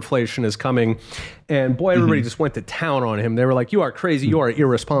hyperinflation is coming. And boy, everybody just went to town on him. They were like, you are crazy. You are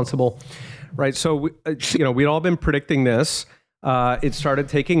irresponsible. Right. So, we'd all been predicting this. It started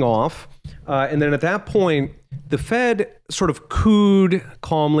taking off. And then at that point, the Fed sort of cooed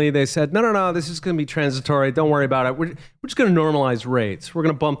calmly. They said, no, this is going to be transitory. Don't worry about it. We're just going to normalize rates. We're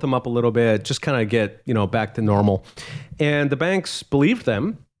going to bump them up a little bit, just kind of get, back to normal. And the banks believed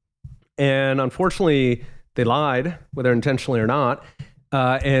them. And unfortunately, they lied, whether intentionally or not.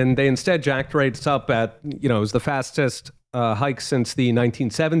 And they instead jacked rates up at, it was the fastest hike since the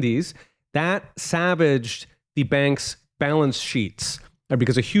 1970s. That savaged the banks' balance sheets.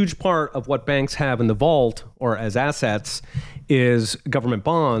 Because a huge part of what banks have in the vault or as assets is government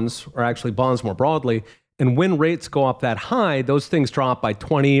bonds, or actually bonds more broadly. And when rates go up that high, those things drop by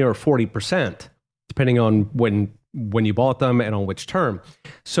 20 or 40%, depending on when you bought them and on which term.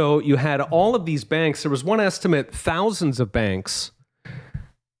 So you had all of these banks. There was one estimate, thousands of banks.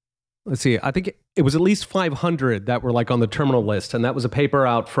 Let's see, I think it was at least 500 that were like on the terminal list. And that was a paper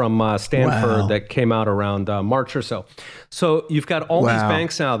out from Stanford that came out around March or so. So you've got all these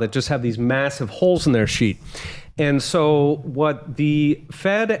banks now that just have these massive holes in their sheet. And so what the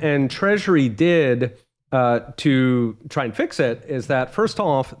Fed and Treasury did to try and fix it is that, first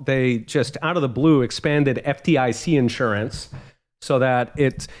off, they just out of the blue expanded FDIC insurance, so that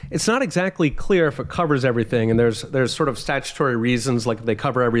it's not exactly clear if it covers everything. And there's sort of statutory reasons, like if they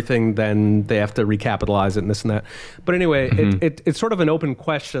cover everything, then they have to recapitalize it and this and that. But anyway, it's sort of an open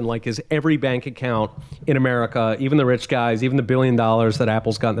question, like is every bank account in America, even the rich guys, even the $1 billion that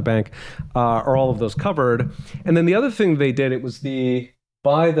Apple's got in the bank, are all of those covered? And then the other thing they did, it was the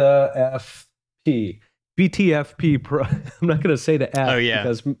by the FP, BTFP. I'm not going to say the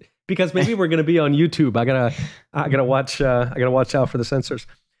F because maybe we're going to be on YouTube. I gotta watch out for the censors.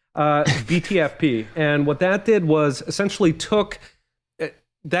 BTFP, and what that did was essentially tried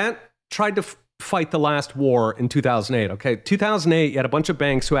to fight the last war in 2008. Okay, 2008, you had a bunch of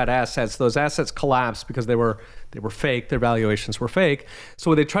banks who had assets. Those assets collapsed because they were fake. Their valuations were fake. So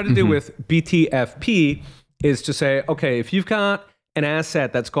what they tried to do with BTFP is to say, okay, if you've got an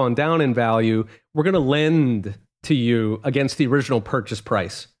asset that's gone down in value, we're going to lend to you against the original purchase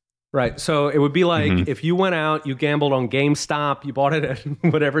price. Right. So it would be like if you went out, you gambled on GameStop, you bought it at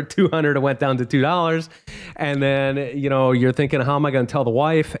whatever, 200, it went down to $2. And then, you're thinking, how am I going to tell the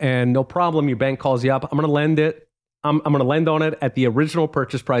wife? And no problem. Your bank calls you up. I'm going to lend it. I'm going to lend on it at the original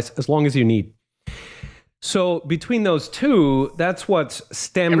purchase price as long as you need. So between those two, that's what's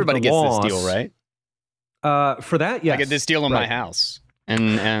stemmed Everybody the loss. Gets this deal, right? For that, yes. I get this deal on my house.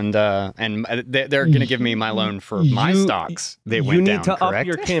 And they're going to give me my loan for my stocks. They went down, You need to correct? up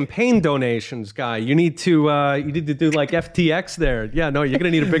your campaign donations, guy. You need to do like FTX there. Yeah, no, you're going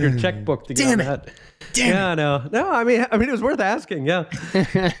to need a bigger checkbook to get on that. Damn it. No. I mean, it was worth asking. Yeah.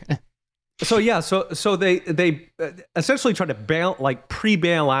 So they essentially try to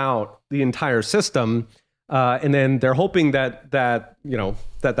pre-bail out the entire system, and then they're hoping that's going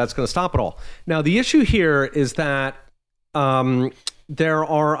to stop it all. Now, the issue here is that there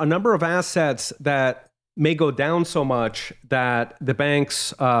are a number of assets that may go down so much that the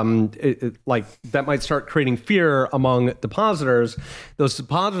banks, that might start creating fear among depositors. Those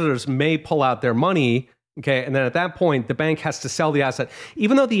depositors may pull out their money, okay? And then at that point, the bank has to sell the asset.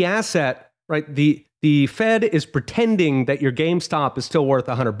 Even though the asset, right? The Fed is pretending that your GameStop is still worth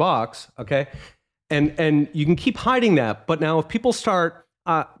 $100, okay? And you can keep hiding that, but now if people start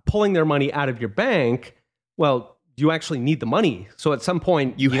pulling their money out of your bank, well, you actually need the money. So at some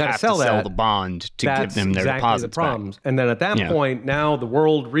point, you got to sell the bond to give them their deposits back. And then at that point, now the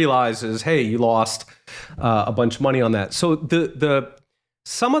world realizes, hey, you lost a bunch of money on that. So the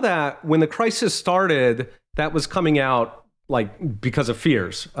some of that, when the crisis started, that was coming out like because of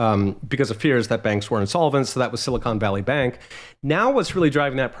fears that banks were insolvent. So that was Silicon Valley Bank. Now what's really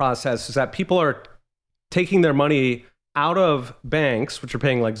driving that process is that people are taking their money out of banks, which are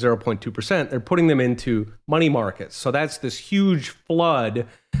paying like 0.2%, they're putting them into money markets. So that's this huge flood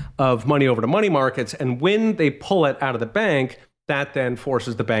of money over to money markets. And when they pull it out of the bank, that then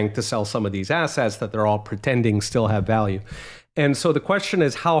forces the bank to sell some of these assets that they're all pretending still have value. And so the question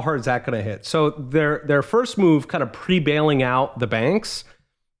is, how hard is that going to hit? So their first move, kind of pre-bailing out the banks,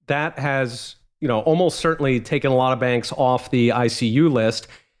 that has, almost certainly taken a lot of banks off the ICU list.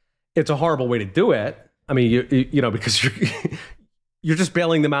 It's a horrible way to do it. I mean, because you're just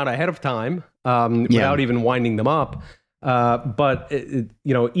bailing them out ahead of time without even winding them up. But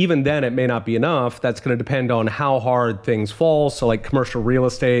even then, it may not be enough. That's going to depend on how hard things fall. So, like commercial real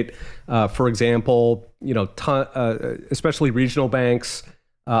estate, for example, especially regional banks,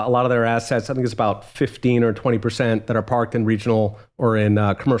 a lot of their assets, I think it's about 15 or 20% that are parked in regional or in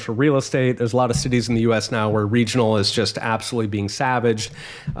commercial real estate. There's a lot of cities in the U.S. now where regional is just absolutely being savaged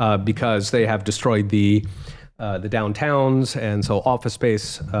because they have destroyed the downtowns, and so office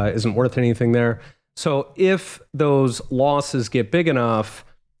space isn't worth anything there. So if those losses get big enough,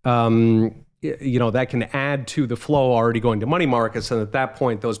 that can add to the flow already going to money markets, and at that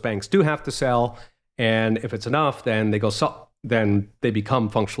point, those banks do have to sell. And if it's enough, then they go then they become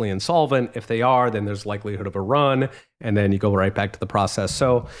functionally insolvent. If they are, then there's likelihood of a run, and then you go right back to the process.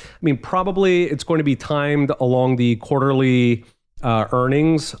 So, probably it's going to be timed along the quarterly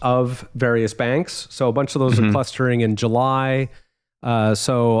earnings of various banks. So a bunch of those are clustering in July.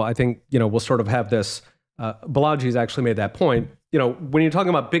 So I think, we'll sort of have this. Balaji's actually made that point. When you're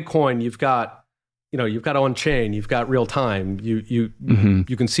talking about Bitcoin, you've got on chain, you've got real time. You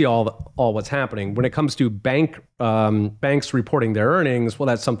can see all what's happening. When it comes to banks reporting their earnings, well,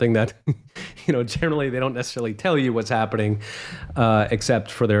 that's something that generally they don't necessarily tell you what's happening, except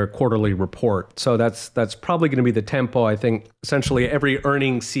for their quarterly report. So that's probably going to be the tempo. I think essentially every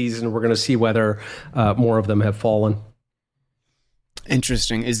earnings season, we're going to see whether more of them have fallen.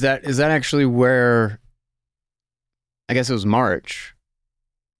 Interesting. Is that actually where? I guess it was March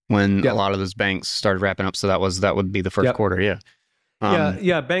when a lot of those banks started wrapping up. So that would be the first quarter. Yeah.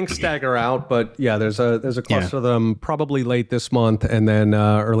 Banks stagger out, but there's a cluster of them probably late this month and then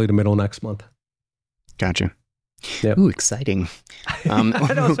early to middle next month. Gotcha. Yep. Ooh, exciting. I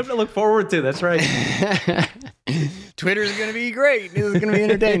know, something to look forward to. That's right. Twitter's going to be great. This is going to be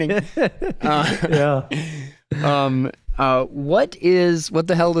entertaining. What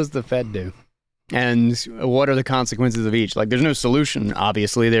the hell does the Fed do? And what are the consequences of each? Like, there's no solution,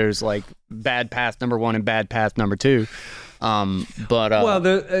 obviously. There's like bad path number one and bad path number two. There's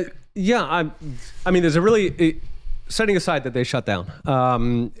a really setting aside that they shut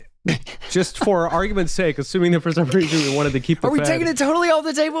down. Just for argument's sake, assuming that for some reason we wanted to keep the Fed. Are we taking it totally off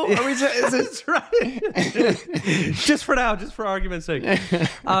the table? That's right. Just for now, just for argument's sake.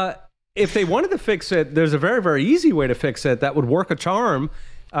 If they wanted to fix it, there's a very, very easy way to fix it that would work a charm.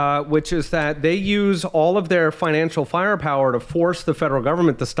 Which is that they use all of their financial firepower to force the federal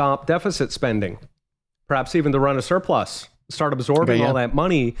government to stop deficit spending, perhaps even to run a surplus, start absorbing all that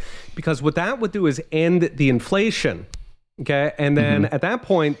money, because what that would do is end the inflation, okay? And then at that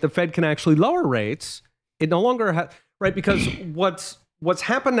point, the Fed can actually lower rates. It no longer right? Because what's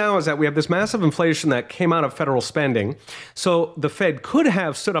happened now is that we have this massive inflation that came out of federal spending. So the Fed could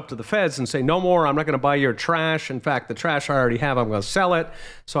have stood up to the feds and say, no more, I'm not going to buy your trash. In fact, the trash I already have, I'm going to sell it.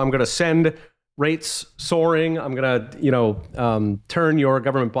 So I'm going to send rates soaring. I'm going to, turn your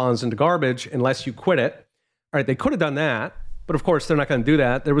government bonds into garbage unless you quit it. All right, they could have done that. But of course, they're not going to do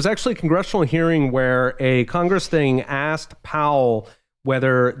that. There was actually a congressional hearing where a Congress thing asked Powell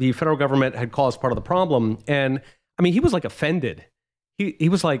whether the federal government had caused part of the problem. And he was like offended. He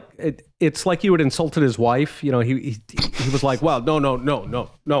was like, it's like you had insulted his wife. He was like, well,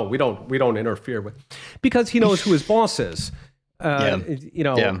 no, we don't interfere with, because he knows who his boss is.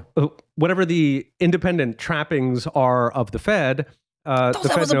 Whatever the independent trappings are of the Fed. The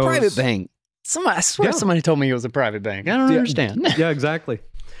Fed was a private bank. I swear somebody told me it was a private bank. I don't understand. Yeah, exactly.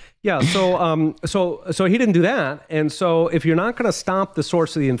 Yeah, so he didn't do that. And so if you're not going to stop the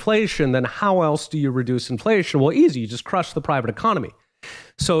source of the inflation, then how else do you reduce inflation? Well, easy. You just crush the private economy.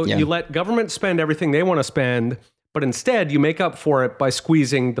 So you let government spend everything they want to spend, but instead you make up for it by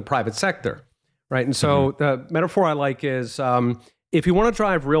squeezing the private sector, right? And so the metaphor I like is if you want to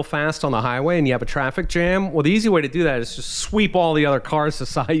drive real fast on the highway and you have a traffic jam, well, the easy way to do that is just sweep all the other cars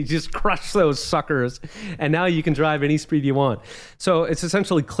aside. You just crush those suckers, and now you can drive any speed you want. So it's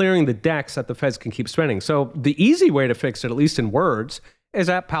essentially clearing the decks that the feds can keep spending. So the easy way to fix it, at least in words, is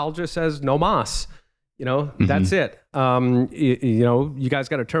that Powell just says no mas. That's it. You guys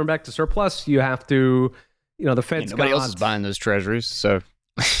got to turn back to surplus. You have to, the Fed's nobody else is buying those treasuries. So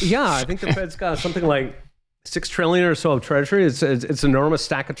yeah, I think the Fed's got something like $6 trillion or so of treasury. It's an enormous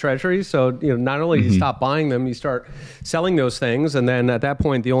stack of treasuries. So, not only do you stop buying them, you start selling those things. And then at that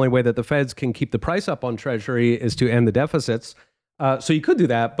point, the only way that the Feds can keep the price up on treasury is to end the deficits. So you could do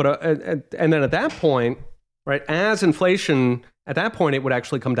that. But and then at that point, right, as inflation, at that point, it would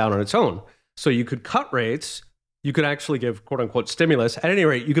actually come down on its own. So you could cut rates. You could actually give quote unquote stimulus. At any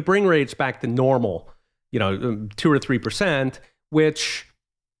rate, you could bring rates back to normal, 2 or 3%, which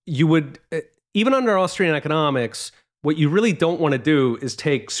you would, even under Austrian economics, what you really don't want to do is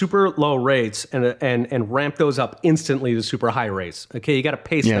take super low rates and ramp those up instantly to super high rates. Okay, you got to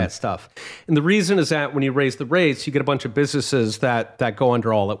pace that stuff. And the reason is that when you raise the rates, you get a bunch of businesses that go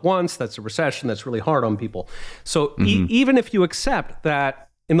under all at once. That's a recession. That's really hard on people. So even if you accept that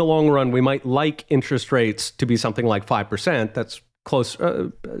in the long run, we might like interest rates to be something like 5%, that's close.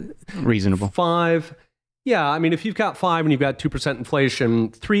 Reasonable. 5. Yeah, I mean, if you've got 5 and you've got 2%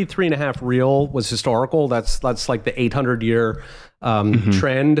 inflation, 3.5 real was historical. That's like the 800-year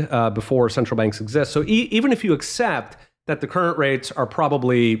trend before central banks exist. So even if you accept that the current rates are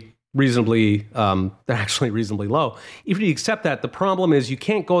probably reasonably, they're actually reasonably low. Even if you accept that, the problem is you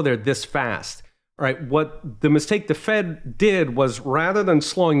can't go there this fast. Right? What the mistake the Fed did was rather than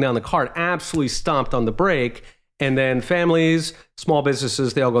slowing down the car, it absolutely stomped on the brake. And then families, small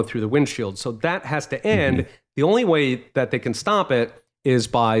businesses, they all go through the windshield. So that has to end. The only way that they can stop it is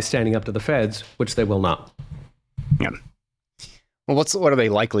by standing up to the Feds, which they will not. Yeah. Well, what are they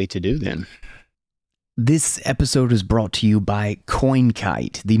likely to do then? This episode is brought to you by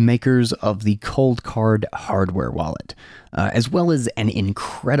CoinKite, the makers of the Cold Card hardware wallet, as well as an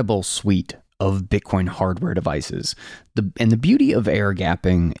incredible suite of Bitcoin hardware devices. And the beauty of air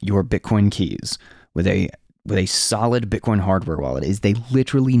gapping your Bitcoin keys with a solid Bitcoin hardware wallet is they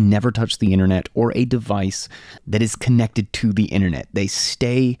literally never touch the internet or a device that is connected to the internet. They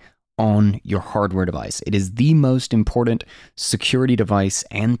stay on your hardware device. It is the most important security device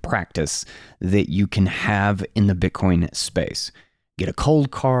and practice that you can have in the Bitcoin space. Get a cold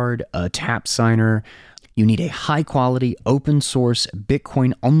card, a tap signer. You need a high-quality, open-source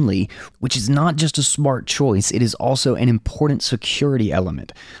Bitcoin only, which is not just a smart choice, it is also an important security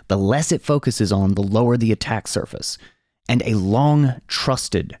element. The less it focuses on, the lower the attack surface. And a long,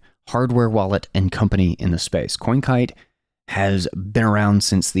 trusted hardware wallet and company in the space. CoinKite has been around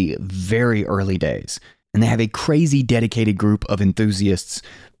since the very early days, and they have a crazy dedicated group of enthusiasts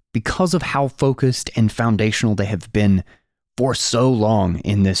because of how focused and foundational they have been for so long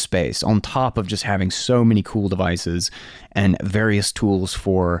in this space, on top of just having so many cool devices and various tools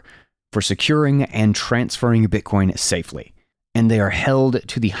for securing and transferring Bitcoin safely. And they are held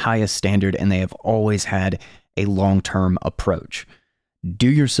to the highest standard, and they have always had a long-term approach. Do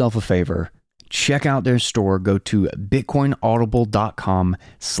yourself a favor, check out their store, go to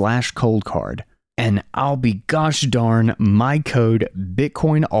bitcoinaudible.com/coldcard, and I'll be gosh darn, my code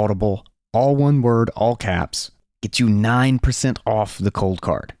BitcoinAudible, all one word, all caps, gets you 9% off the cold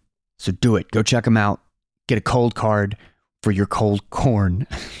card. So do it. Go check them out. Get a cold card for your cold corn.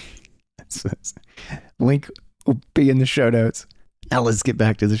 Link will be in the show notes. Now let's get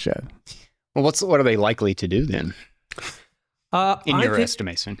back to the show. Well, what are they likely to do then? In your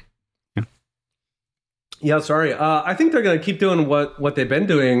estimation? Yeah, sorry. I think they're going to keep doing what they've been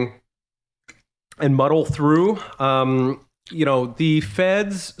doing and muddle through. The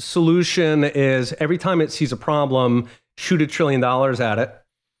Fed's solution is every time it sees a problem, shoot $1 trillion at it.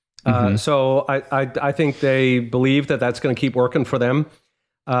 So I think they believe that that's going to keep working for them.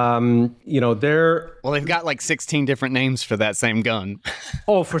 They've got like 16 different names for that same gun.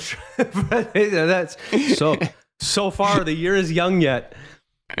 Oh, for sure. That's so far the year is young yet.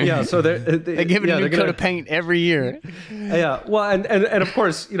 Yeah, so they give it a new coat of paint every year. Yeah, well, and of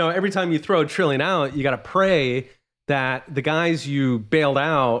course, every time you throw $1 trillion out, you got to pray that the guys you bailed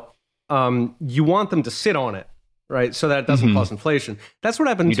out, you want them to sit on it, right? So that it doesn't cause inflation. That's what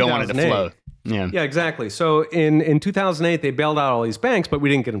happened in 2008. You don't want it to flow. Yeah, exactly. So in 2008, they bailed out all these banks, but we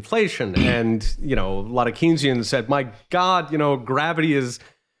didn't get inflation. And, a lot of Keynesians said, my God, gravity is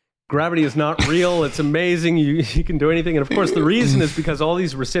gravity is not real. It's amazing. You can do anything. And of course, the reason is because all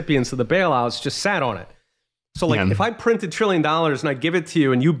these recipients of the bailouts just sat on it. So like if I print $1 trillion and I give it to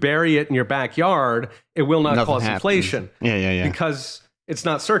you and you bury it in your backyard, it will not cause inflation. Because it's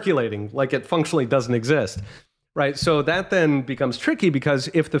not circulating, like it functionally doesn't exist. Right. So that then becomes tricky because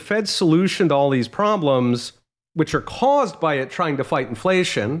if the Fed's solution to all these problems, which are caused by it trying to fight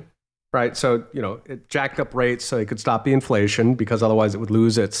inflation, right? So, you know, it jacked up rates so it could stop the inflation because otherwise it would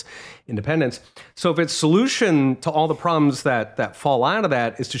lose its independence. So if its solution to all the problems that fall out of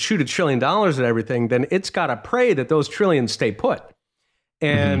that is to shoot $1 trillion at everything, then it's got to pray that those trillions stay put.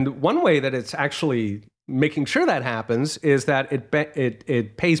 And one way that it's actually making sure that happens is that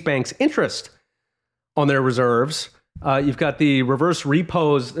it pays banks interest on their reserves. You've got the reverse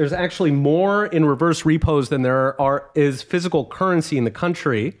repos. There's actually more in reverse repos than is physical currency in the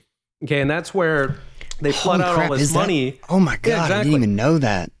country. Okay, and that's where they flood out all this money. Oh my God, exactly. I didn't even know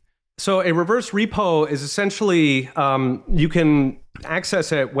that. So a reverse repo is essentially, you can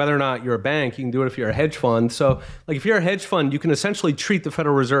access it whether or not you're a bank. You can do it if you're a hedge fund. So like if you're a hedge fund, you can essentially treat the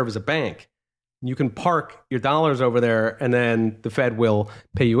Federal Reserve as a bank. You can park your dollars over there and then the Fed will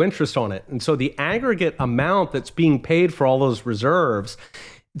pay you interest on it. And so the aggregate amount that's being paid for all those reserves,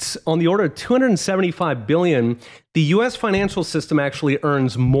 it's on the order of $275 billion. The U.S. financial system actually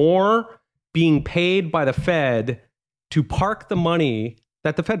earns more being paid by the Fed to park the money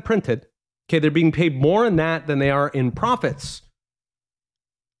that the Fed printed. Okay, they're being paid more in that than they are in profits.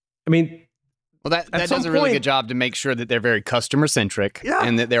 I mean, well, that does a really good job to make sure that they're very customer centric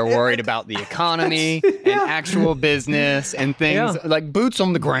and that they're worried about the economy and actual business and things like boots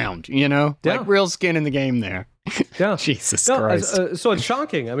on the ground, you know, like real skin in the game there. Yeah. Jesus Christ. So it's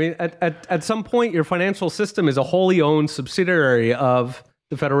shocking. I mean, at some point, your financial system is a wholly owned subsidiary of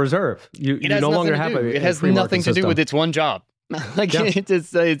the Federal Reserve. You no longer have a It has nothing to do with its one job. Like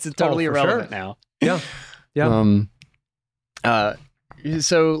it's totally irrelevant now. Yeah. Yeah.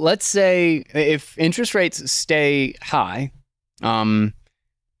 So let's say if interest rates stay high, how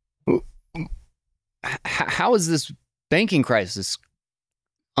is this banking crisis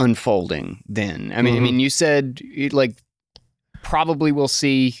unfolding then? I mean, you said like probably we'll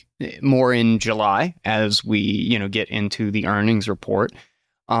see more in July as we, you know, get into the earnings report.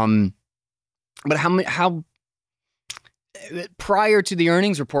 But how prior to the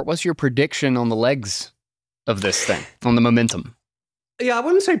earnings report, what's your prediction on the legs of this thing, on the momentum? Yeah, I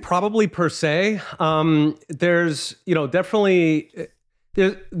wouldn't say probably per se. There's, you know, definitely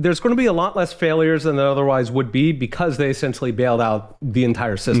there's going to be a lot less failures than there otherwise would be because they essentially bailed out the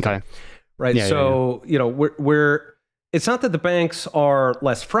entire system. Okay. Right. Yeah, so, you know, we're it's not that the banks are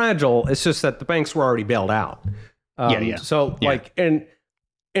less fragile. It's just that the banks were already bailed out. So like, in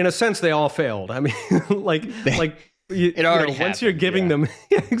a sense, they all failed. I mean, once you're giving them,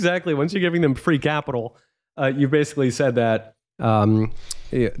 exactly. Once you're giving them free capital, you basically said that.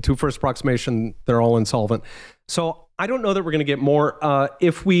 To first approximation, they're all insolvent. So I don't know that we're going to get more.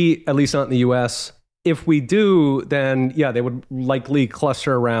 If we, at least not in the U.S., if we do, then they would likely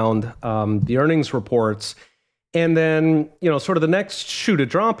cluster around the earnings reports. And then, you know, sort of the next shoe to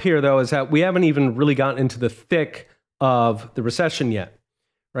drop here, though, is that we haven't even really gotten into the thick of the recession yet.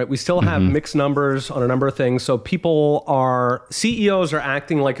 Right. We still have mixed numbers on a number of things. So CEOs are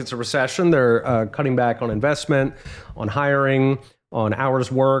acting like it's a recession. They're cutting back on investment, on hiring, on hours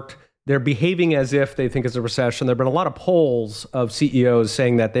worked. They're behaving as if they think it's a recession. There have been a lot of polls of CEOs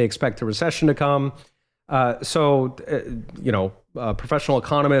saying that they expect a recession to come. Professional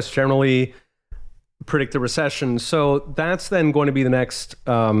economists generally predict a recession. So that's then going to be the next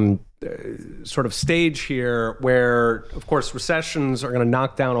sort of stage here where, of course, recessions are going to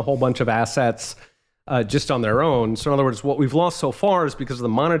knock down a whole bunch of assets just on their own. So in other words, what we've lost so far is because of the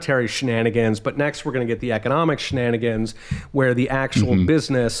monetary shenanigans, but next we're going to get the economic shenanigans where the actual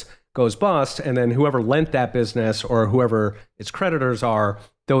business goes bust, and then whoever lent that business or whoever its creditors are,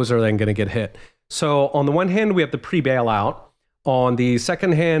 those are then going to get hit. So on the one hand, we have the pre-bailout. On the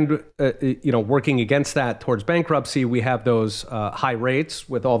second hand, working against that towards bankruptcy, we have those high rates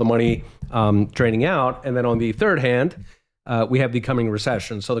with all the money draining out. And then on the third hand, we have the coming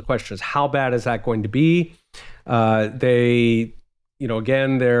recession. So the question is, how bad is that going to be? Their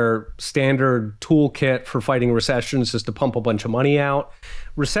standard toolkit for fighting recessions is to pump a bunch of money out.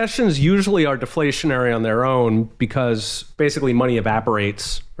 Recessions usually are deflationary on their own because basically money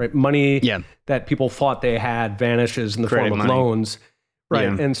evaporates, right? Money that people thought they had vanishes in the form of loans, right?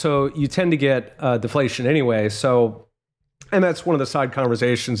 Yeah. And so you tend to get deflation anyway. So, and that's one of the side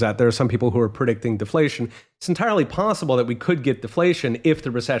conversations that there are some people who are predicting deflation. It's entirely possible that we could get deflation if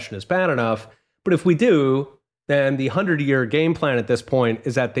the recession is bad enough. But if we do, then the 100-year game plan at this point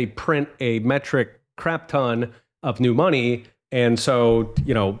is that they print a metric crap ton of new money. And so,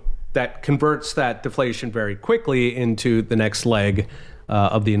 that converts that deflation very quickly into the next leg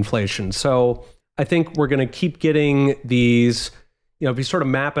of the inflation. So I think we're going to keep getting these, if you sort of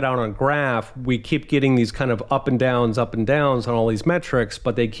map it out on a graph, we keep getting these kind of up and downs on all these metrics,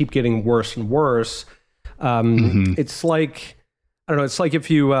 but they keep getting worse and worse. It's like, I don't know, it's like if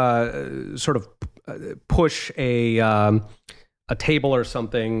you sort of push a table or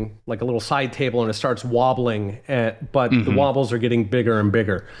something, like a little side table, and it starts wobbling, but the wobbles are getting bigger and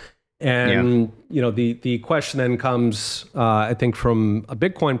bigger. And, the question then comes, I think from a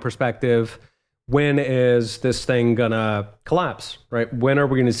Bitcoin perspective, when is this thing gonna collapse, right? When are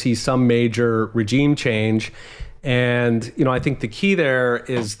we gonna see some major regime change? And, I think the key there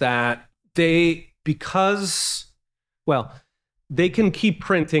is that they can keep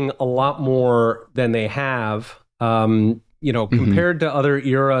printing a lot more than they have. Compared to other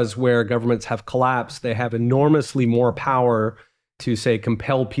eras where governments have collapsed, they have enormously more power to, say,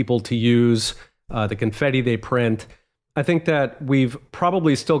 compel people to use the confetti they print. I think that we've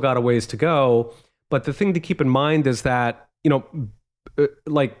probably still got a ways to go. But the thing to keep in mind is that,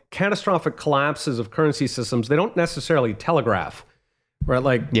 like catastrophic collapses of currency systems, they don't necessarily telegraph, right?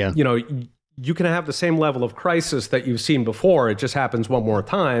 Like, you can have the same level of crisis that you've seen before. It just happens one more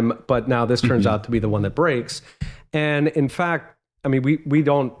time. But now this turns out to be the one that breaks. And in fact, I mean,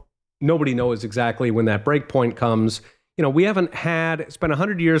 nobody knows exactly when that break point comes. We haven't it's been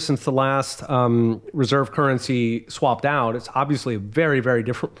 100 years since the last reserve currency swapped out. It's obviously a very, very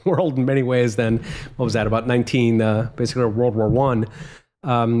different world in many ways than, what was that, about basically World War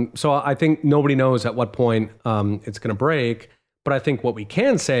I. So I think nobody knows at what point it's going to break. But I think what we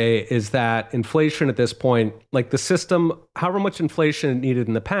can say is that inflation at this point, like the system, however much inflation it needed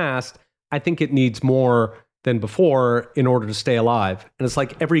in the past, I think it needs more than before in order to stay alive. And it's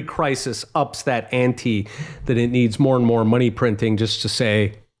like every crisis ups that ante, that it needs more and more money printing just to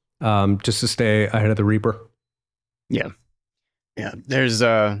stay ahead of the reaper. Yeah. There's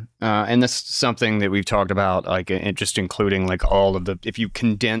and that's something that we've talked about, like just including like all of if you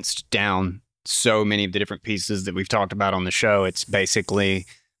condensed down so many of the different pieces that we've talked about on the show, it's basically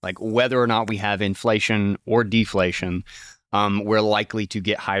like whether or not we have inflation or deflation, we're likely to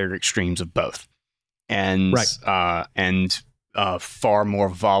get higher extremes of both. And far more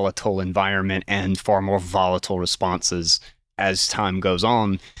volatile environment and far more volatile responses as time goes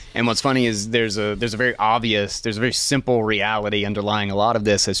on. And what's funny is there's a very simple reality underlying a lot of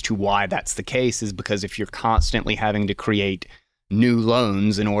this as to why that's the case, is because if you're constantly having to create new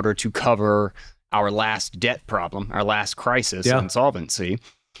loans in order to cover our last debt problem, our last crisis, insolvency,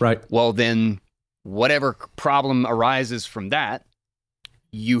 right? Well, then whatever problem arises from that,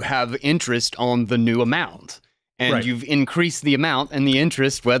 you have interest on the new amount, and you've increased the amount and the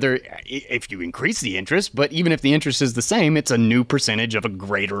interest, if you increase the interest, but even if the interest is the same, it's a new percentage of a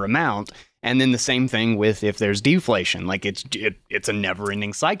greater amount. And then the same thing with if there's deflation, like it's a never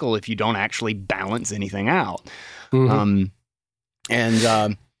ending cycle if you don't actually balance anything out.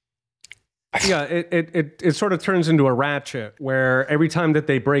 It sort of turns into a ratchet where every time that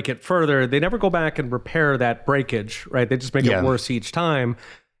they break it further, they never go back and repair that breakage, right? They just make it worse each time.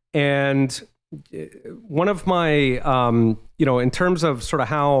 And one of my, in terms of sort of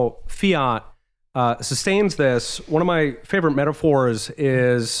how fiat sustains this, one of my favorite metaphors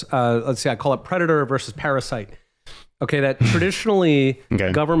is, let's see, I call it predator versus parasite. Okay, that traditionally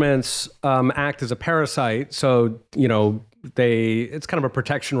governments act as a parasite. So, it's kind of a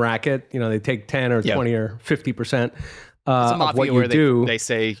protection racket. They take 10 or 20 or 50% of what you do. They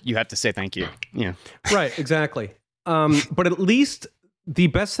say you have to say thank you. Yeah. Right, exactly. But at least the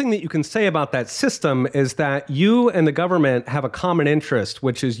best thing that you can say about that system is that you and the government have a common interest,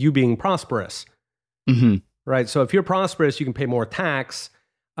 which is you being prosperous. Right? So if you're prosperous, you can pay more tax.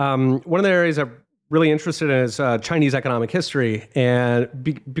 One of the areas I'm really interested in is Chinese economic history. And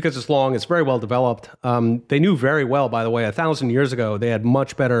because it's long, it's very well developed. They knew very well, by the way, 1,000 years ago, they had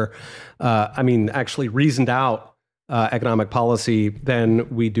much better, actually reasoned out economic policy than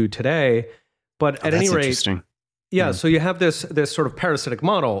we do today. But at any rate, so you have this sort of parasitic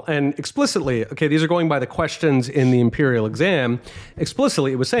model. And explicitly, these are going by the questions in the imperial exam.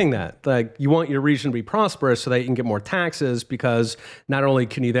 Explicitly, it was saying that, like, you want your region to be prosperous so that you can get more taxes, because not only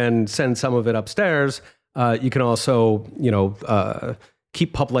can you then send some of it upstairs, you can also,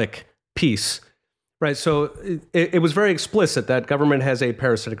 keep public peace. Right. So it was very explicit that government has a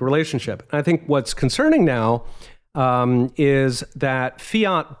parasitic relationship. And I think what's concerning now is that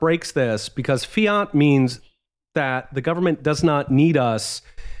fiat breaks this, because fiat means that the government does not need us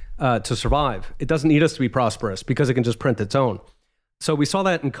to survive. It doesn't need us to be prosperous because it can just print its own. So we saw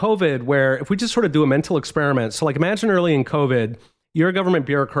that in COVID, where if we just sort of do a mental experiment, so like imagine early in COVID, you're a government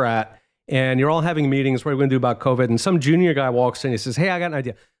bureaucrat and you're all having meetings, what are we going to do about COVID? And some junior guy walks in and he says, hey, I got an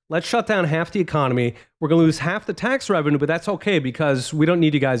idea. Let's shut down half the economy. We're going to lose half the tax revenue, but that's okay because we don't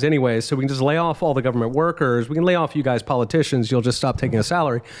need you guys anyway. So we can just lay off all the government workers. We can lay off you guys politicians. You'll just stop taking a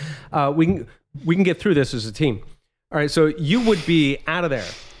salary. We can get through this as a team. All right, so you would be out of there,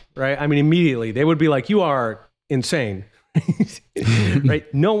 right? I mean, immediately. They would be like, you are insane. Right?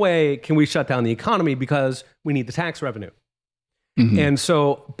 No way can we shut down the economy because we need the tax revenue. Mm-hmm. And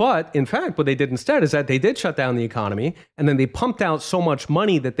so, but in fact, what they did instead is that they did shut down the economy and then they pumped out so much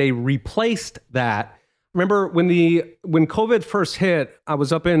money that they replaced that. Remember when COVID first hit, I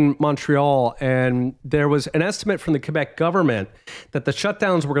was up in Montreal and there was an estimate from the Quebec government that the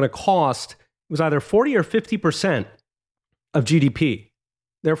shutdowns were going to cost, it was either 40 or 50% of GDP.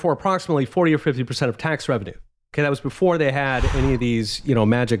 Therefore, approximately 40 or 50% of tax revenue. Okay, that was before they had any of these,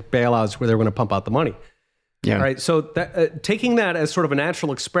 magic bailouts where they were going to pump out the money. Yeah. Right. So that, taking that as sort of a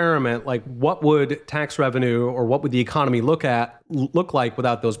natural experiment, like what would tax revenue or what would the economy look like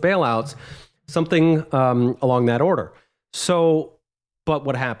without those bailouts? Something along that order. So, but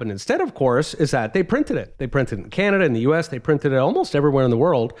what happened instead, of course, is that they printed it. They printed it in Canada, in the US, they printed it almost everywhere in the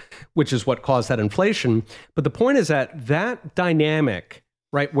world, which is what caused that inflation. But the point is that dynamic,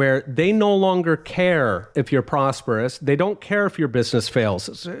 right, where they no longer care if you're prosperous, they don't care if your business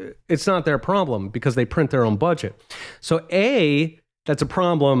fails. It's not their problem because they print their own budget. So A, that's a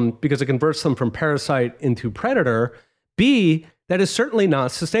problem because it converts them from parasite into predator. B, that is certainly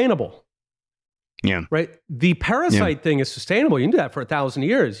not sustainable. Yeah. Right. The parasite thing is sustainable. You can do that for 1,000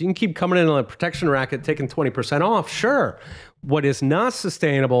 years. You can keep coming in on a protection racket, taking 20% off. Sure. What is not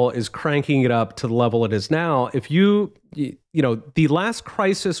sustainable is cranking it up to the level it is now. If the last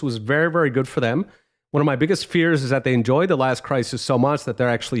crisis was very, very good for them. One of my biggest fears is that they enjoyed the last crisis so much that they're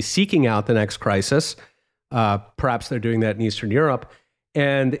actually seeking out the next crisis. Perhaps they're doing that in Eastern Europe.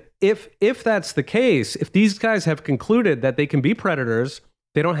 And if that's the case, if these guys have concluded that they can be predators,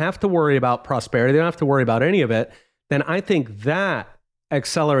 they don't have to worry about prosperity, they don't have to worry about any of it, then I think that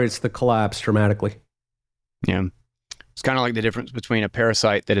accelerates the collapse dramatically. Yeah. It's kind of like the difference between a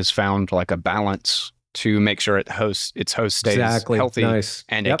parasite that has found like a balance to make sure its host stays healthy, nice.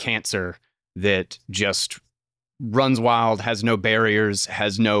 And a cancer that just runs wild, has no barriers,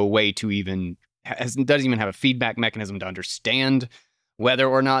 has no way to doesn't even have a feedback mechanism to understand whether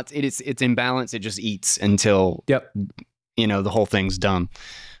or not it's in balance. It just eats until the whole thing's done.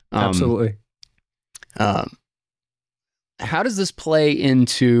 Absolutely. How does this play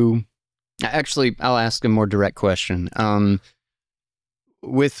into? Actually, I'll ask a more direct question.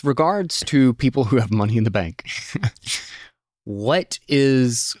 With regards to people who have money in the bank, what's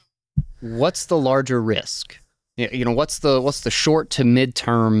the larger risk? What's the short to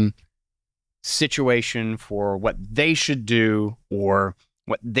midterm situation for what they should do or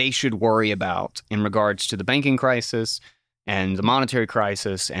what they should worry about in regards to the banking crisis and the monetary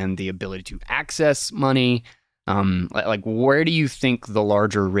crisis and the ability to access money? Like where do you think the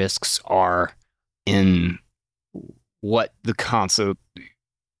larger risks are in what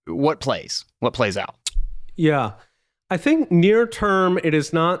plays out? Yeah. I think near term, it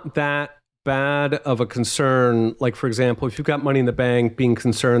is not that bad of a concern. Like, for example, if you've got money in the bank, being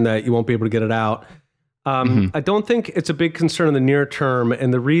concerned that you won't be able to get it out. I don't think it's a big concern in the near term.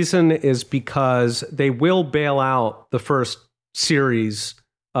 And the reason is because they will bail out the first series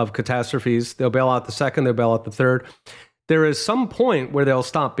of catastrophes. They'll bail out the second, they'll bail out the third. There is some point where they'll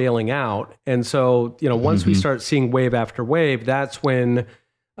stop bailing out. And so, once we start seeing wave after wave, that's when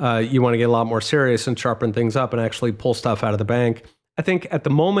you want to get a lot more serious and sharpen things up and actually pull stuff out of the bank. I think at the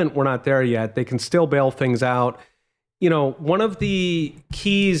moment, we're not there yet. They can still bail things out. One of the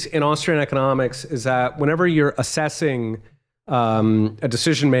keys in Austrian economics is that whenever you're assessing a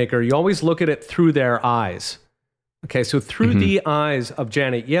decision maker, you always look at it through their eyes. Okay, so through the eyes of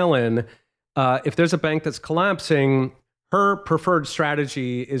Janet Yellen, if there's a bank that's collapsing, her preferred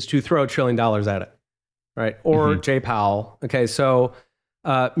strategy is to throw $1 trillion at it, right? Or Jay Powell. Okay, so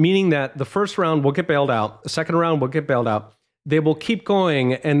meaning that the first round will get bailed out, the second round will get bailed out. They will keep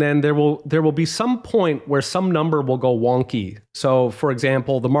going, and then there will be some point where some number will go wonky. So, for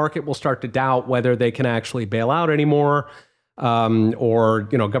example, the market will start to doubt whether they can actually bail out anymore, or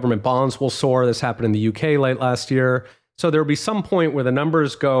government bonds will soar. This happened in the UK late last year. So there will be some point where the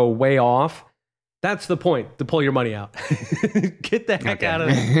numbers go way off. That's the point, to pull your money out. Get the heck out of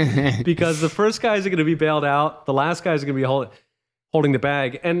it, because the first guys are going to be bailed out. The last guys are going to be holding the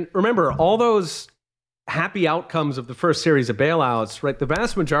bag. And remember, all those happy outcomes of the first series of bailouts, right? The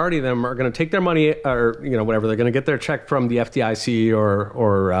vast majority of them are going to take their money, or whatever, they're going to get their check from the FDIC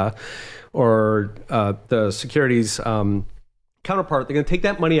or the securities counterpart. They're going to take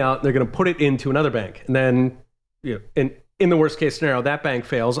that money out and they're going to put it into another bank, and then in the worst case scenario, that bank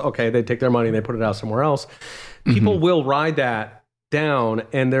fails. Okay, they take their money and they put it out somewhere else. People will ride that down,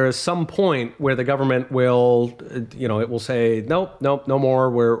 and there is some point where the government will, it will say, nope, no more.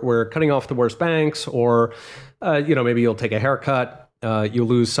 We're cutting off the worst banks, or maybe you'll take a haircut, you'll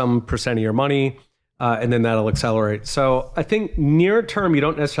lose some percent of your money, and then that'll accelerate. So I think near term, you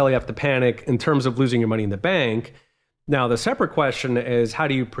don't necessarily have to panic in terms of losing your money in the bank. Now, the separate question is, how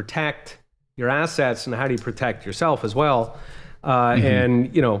do you protect your assets and how do you protect yourself as well?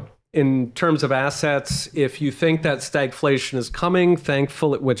 And in terms of assets, if you think that stagflation is coming,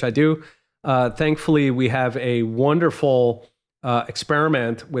 thankfully, which I do, thankfully we have a wonderful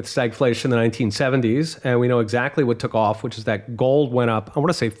experiment with stagflation in the 1970s, and we know exactly what took off, which is that gold went up, I want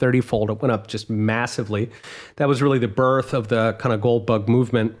to say 30-fold. It went up just massively. That was really the birth of the kind of gold bug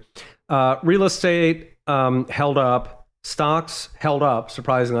movement. Real estate held up. Stocks held up,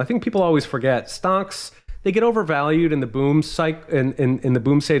 surprisingly. I think people always forget. Stocks, they get overvalued in the boom in the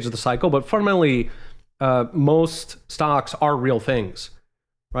boom stage of the cycle, but fundamentally, most stocks are real things,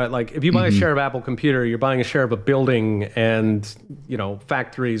 right? Like if you buy a share of Apple Computer, you're buying a share of a building and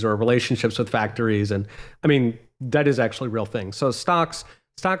factories or relationships with factories, and I mean that is actually real things. So stocks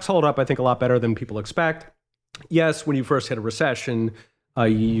hold up, I think, a lot better than people expect. Yes, when you first hit a recession,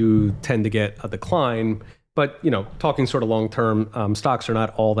 you tend to get a decline, but talking sort of long term, stocks are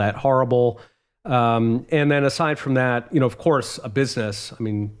not all that horrible. And then aside from that, of course, a business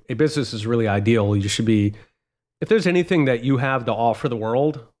is really ideal. You should be, if there's anything that you have to offer the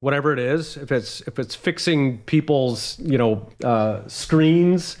world, whatever it is, if it's fixing people's,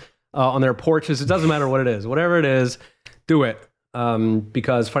 screens on their porches, it doesn't matter what it is, whatever it is, do it.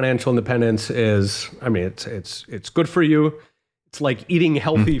 Because financial independence is, it's good for you. It's like eating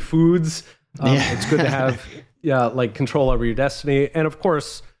healthy foods. It's good to have, control over your destiny. And of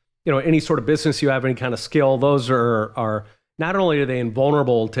course, any sort of business you have, any kind of skill, those are not only are they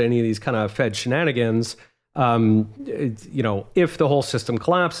invulnerable to any of these kind of Fed shenanigans, if the whole system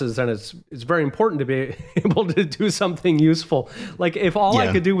collapses, then it's very important to be able to do something useful. Like if all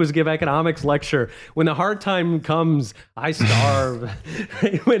I could do was give economics lecture, when the hard time comes, I starve.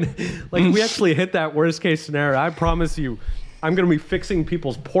 When we actually hit that worst case scenario, I promise you, I'm going to be fixing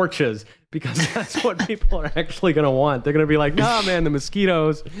people's porches, because that's what people are actually going to want. They're going to be like, nah, man, the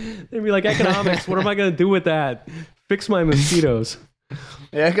mosquitoes. They'd be like, economics, what am I going to do with that? Fix my mosquitoes.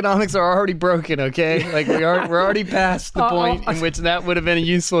 The economics are already broken, okay? Like we're already past the point in which that would have been a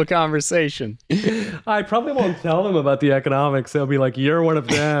useful conversation. I probably won't tell them about the economics. They'll be like, you're one of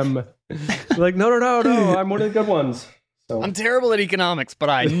them. Like, no, I'm one of the good ones. So. I'm terrible at economics, but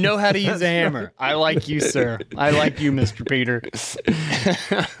I know how to use a hammer. I like you, sir. I like you, Mr. Peter.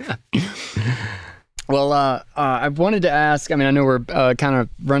 Well, I wanted to ask, I know we're kind of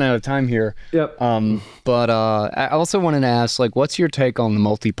run out of time here. Yep. But I also wanted to ask, what's your take on the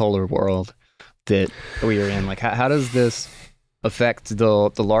multipolar world that we are in? Like, how does this affect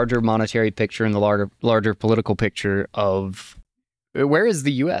the larger monetary picture and the larger political picture of where is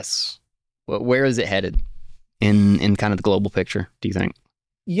the U.S.? Where is it headed in kind of the global picture, do you think?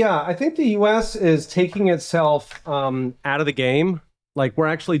 Yeah, I think the U.S. is taking itself out of the game. Like, we're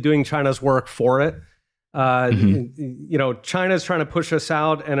actually doing China's work for it. China's trying to push us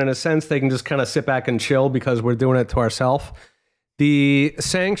out, and in a sense, they can just kind of sit back and chill because we're doing it to ourselves. The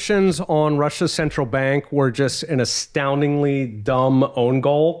sanctions on Russia's central bank were just an astoundingly dumb own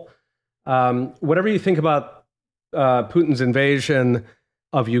goal. Whatever you think about Putin's invasion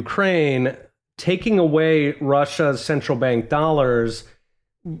of Ukraine, taking away Russia's central bank dollars,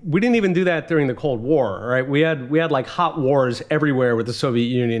 we didn't even do that during the Cold War, right? We had like hot wars everywhere with the Soviet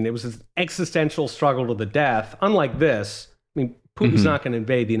Union. It was an existential struggle to the death. Unlike this, Putin's not going to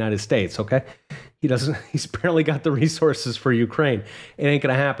invade the United States, okay? He's barely got the resources for Ukraine. It ain't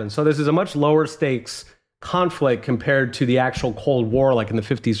going to happen. So this is a much lower stakes conflict compared to the actual Cold War, like in the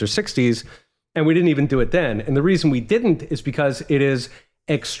 50s or 60s. And we didn't even do it then. And the reason we didn't is because it is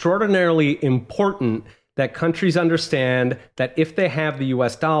extraordinarily important that countries understand that if they have the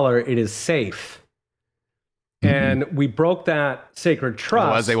US dollar, it is safe. And we broke that sacred trust.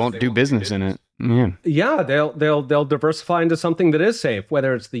 Otherwise, they won't do business in it. Yeah, they'll diversify into something that is safe,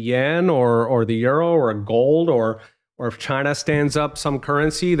 whether it's the yen or the euro or a gold, or if China stands up some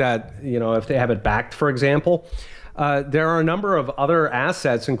currency that, if they have it backed, for example. there are a number of other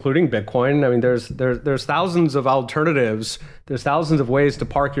assets, including Bitcoin. I mean, there's thousands of alternatives. There's thousands of ways to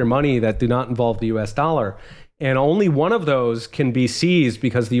park your money that do not involve the US dollar. And only one of those can be seized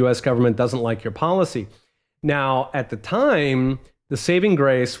because the US government doesn't like your policy. Now, at the time, the saving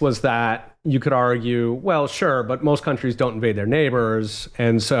grace was that you could argue, well, sure, but most countries don't invade their neighbors.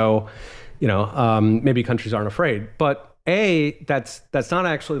 And so, maybe countries aren't afraid. But that's not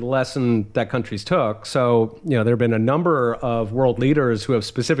actually the lesson that countries took. So, there have been a number of world leaders who have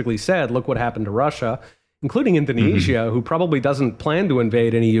specifically said, look what happened to Russia, including Indonesia, who probably doesn't plan to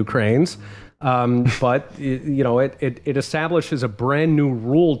invade any Ukraines. But, it establishes a brand new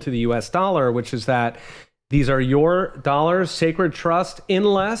rule to the US dollar, which is that these are your dollars, sacred trust,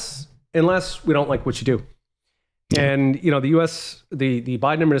 unless we don't like what you do. And, the US, the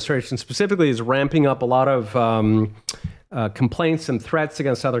Biden administration specifically is ramping up a lot of complaints and threats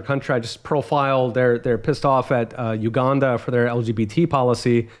against other countries. I just profiled, they're pissed off at Uganda for their LGBT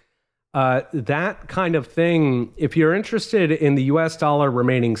policy. That kind of thing, if you're interested in the US dollar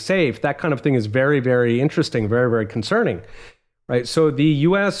remaining safe, that kind of thing is very, very interesting, very, very concerning, right? So the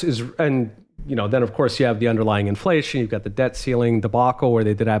US is, and then of course you have the underlying inflation. You've got the debt ceiling debacle where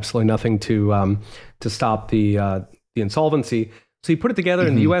they did absolutely nothing to stop the insolvency. So you put it together,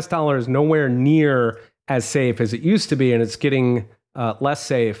 and the U.S. dollar is nowhere near as safe as it used to be, and it's getting less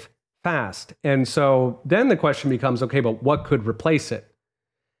safe fast. And so then the question becomes, okay, but what could replace it?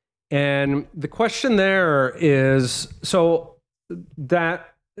 And the question there is, so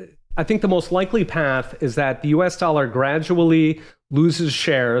that I think the most likely path is that the US dollar gradually loses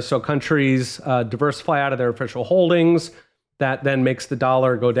shares. So countries diversify out of their official holdings. That then makes the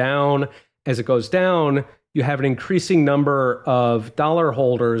dollar go down. As it goes down, you have an increasing number of dollar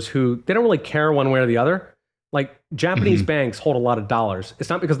holders who they don't really care one way or the other. Like Japanese banks hold a lot of dollars. It's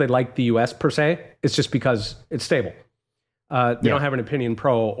not because they like the US per se. It's just because it's stable. They don't have an opinion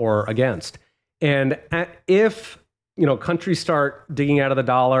pro or against. And if countries start digging out of the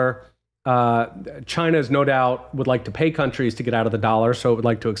dollar, China is no doubt would like to pay countries to get out of the dollar, so it would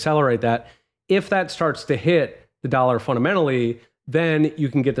like to accelerate that. If that starts to hit the dollar fundamentally, then you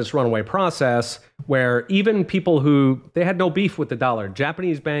can get this runaway process where even people who, they had no beef with the dollar.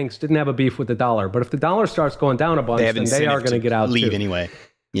 Japanese banks didn't have a beef with the dollar, but if the dollar starts going down a bunch, then they are going to get out leave too. Anyway.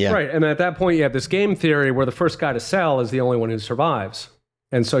 Yeah. Right. And at that point, you have this game theory where the first guy to sell is the only one who survives.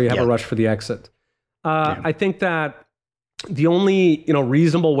 And so you have a rush for the exit. I think that the only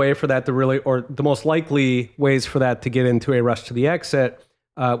reasonable way for that to really, or the most likely ways for that to get into a rush to the exit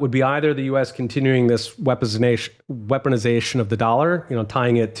would be either the U.S. continuing this weaponization of the dollar,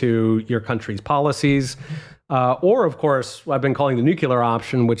 tying it to your country's policies, or of course, what I've been calling the nuclear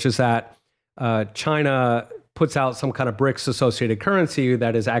option, which is that China puts out some kind of BRICS associated currency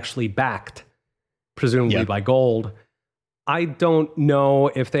that is actually backed, presumably by gold. I don't know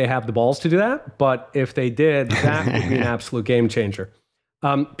if they have the balls to do that, but if they did, that would be an absolute game changer.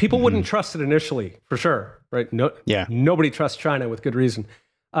 People wouldn't trust it initially, for sure, right? Nobody trusts China with good reason.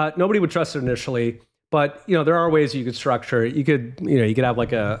 Nobody would trust it initially, but there are ways you could structure it. You could have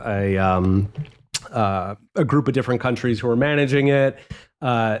like a group of different countries who are managing it.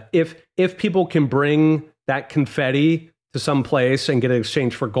 If people can bring that confetti to some place and get it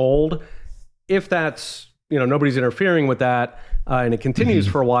exchanged for gold, if that's nobody's interfering with that, and it continues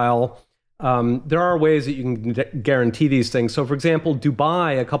for a while, there are ways that you can guarantee these things. So, for example,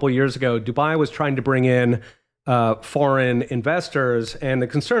 Dubai, a couple of years ago, Dubai was trying to bring in foreign investors, and the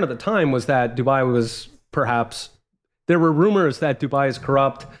concern at the time was that Dubai was there were rumors that Dubai is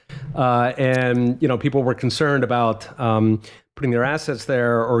corrupt, and people were concerned about putting their assets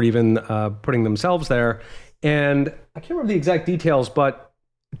there or even putting themselves there. And I can't remember the exact details, but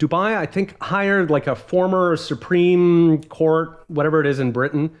Dubai, I think, hired like a former Supreme Court, whatever it is in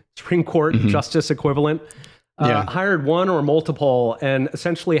Britain, Supreme Court justice equivalent, hired one or multiple and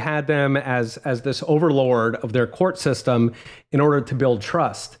essentially had them as this overlord of their court system in order to build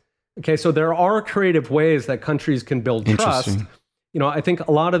trust. Okay, so there are creative ways that countries can build trust. I think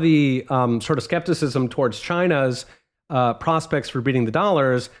a lot of the sort of skepticism towards China's prospects for beating the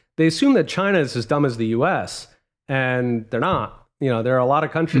dollars, they assume that China is as dumb as the US, and they're not. There are a lot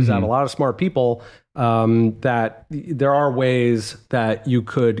of countries that have a lot of smart people, that there are ways that you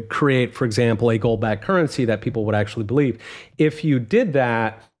could create, for example, a gold-backed currency that people would actually believe. If you did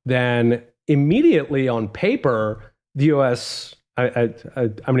that, then immediately on paper, the US,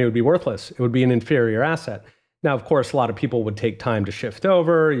 it would be worthless. It would be an inferior asset. Now, of course, a lot of people would take time to shift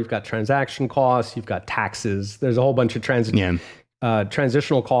over. You've got transaction costs. You've got taxes. There's a whole bunch of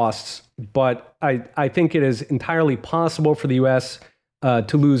transitional costs. But I think it is entirely possible for the U.S.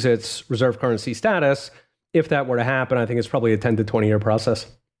 To lose its reserve currency status. if that were to happen, I think it's probably a 10 to 20 year process.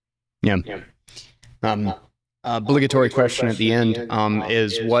 Yeah. Obligatory question at the end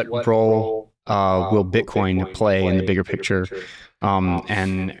is what role will Bitcoin play in the bigger picture?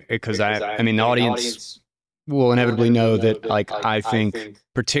 And because I mean, the audience will inevitably know that, like, I think,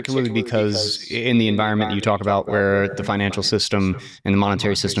 particularly because in the environment you talk about where the financial system and the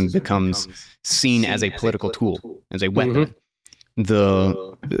monetary system becomes seen as a political tool, as a weapon,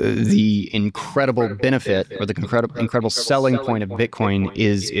 the incredible benefit or the incredible selling point of Bitcoin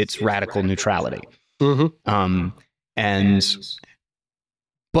is its radical neutrality.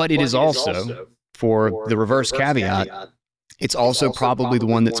 But it is also, for the reverse caveat, it's also probably the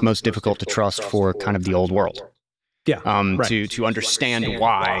one that's most difficult to trust for kind of the old world. Yeah. To understand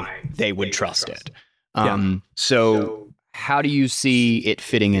why they would trust it. So how do you see it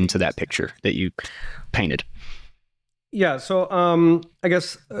fitting into that picture that you painted? Yeah. So I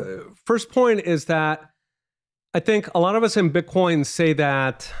guess first point is that I think a lot of us in Bitcoin say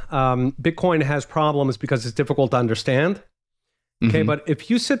that Bitcoin has problems because it's difficult to understand. Okay, but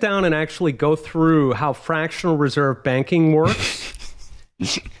if you sit down and actually go through how fractional reserve banking works,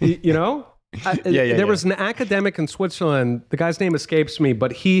 you know, there was an academic in Switzerland, the guy's name escapes me,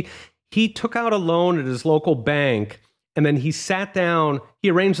 but he took out a loan at his local bank, and then he sat down, he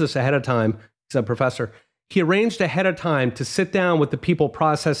arranged this ahead of time, he's a professor, he arranged ahead of time to sit down with the people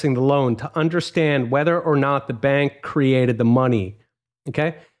processing the loan to understand whether or not the bank created the money,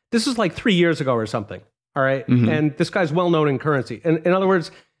 okay? This is like 3 years ago or something. All right. And this guy's well known in currency. And in other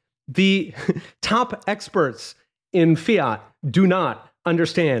words, the top experts in fiat do not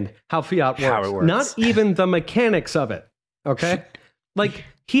understand how fiat works. How it works. Not even the mechanics of it. Okay. Like,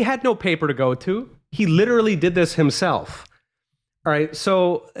 he had no paper to go to. He literally did this himself. All right.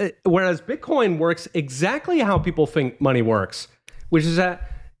 So whereas Bitcoin works exactly how people think money works, which is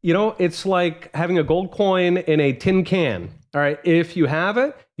that, you know, it's like having a gold coin in a tin can. All right. If you have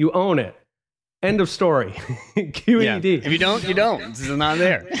it, you own it. End of story. QED. Yeah. If you don't, you don't. It's not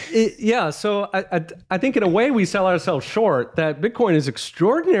there. So I think in a way we sell ourselves short that Bitcoin is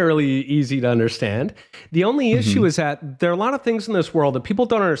extraordinarily easy to understand. The only issue is that there are a lot of things in this world that people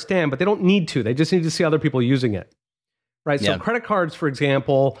don't understand, but they don't need to. They just need to see other people using it. Right? So credit cards, for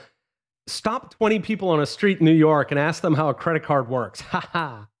example, stop 20 people on a street in New York and ask them how a credit card works. Ha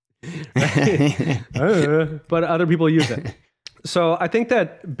ha. Right? But other people use it. So I think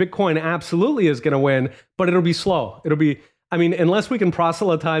that Bitcoin absolutely is going to win, but it'll be slow. It'll be, I mean, unless we can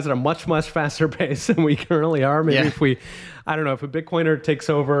proselytize at a much, much faster pace than we currently are. Maybe if we, I don't know, if a Bitcoiner takes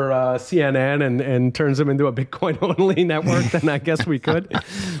over CNN and turns them into a Bitcoin-only network, then I guess we could.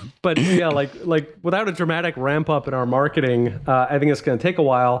 But yeah, like without a dramatic ramp up in our marketing, I think it's going to take a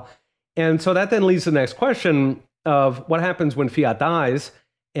while. And so that then leads to the next question of what happens when fiat dies.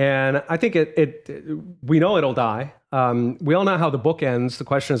 And I think we know it'll die. We all know how the book ends. The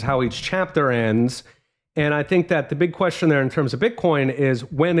question is how each chapter ends. And I think that the big question there in terms of Bitcoin is,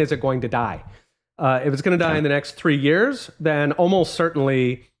 when is it going to die? If it's going to die in the next 3 years, then almost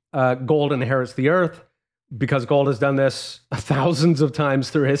certainly gold inherits the earth, because gold has done this thousands of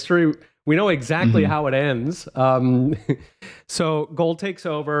times through history. We know exactly how it ends. So gold takes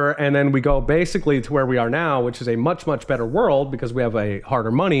over, and then we go basically to where we are now, which is a much, much better world because we have a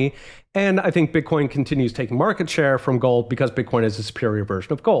harder money. And I think Bitcoin continues taking market share from gold because Bitcoin is a superior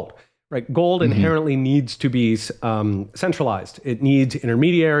version of gold. Right? Gold inherently needs to be centralized. It needs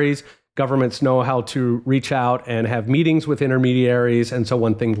intermediaries. Governments know how to reach out and have meetings with intermediaries. And so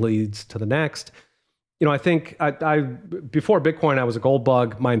one thing leads to the next. You know, I think before Bitcoin, I was a gold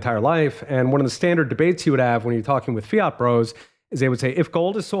bug my entire life. And one of the standard debates you would have when you're talking with fiat bros is they would say, if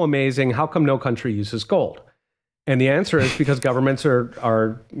gold is so amazing, how come no country uses gold? And the answer is because governments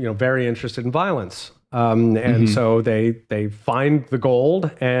are very interested in violence. And so they find the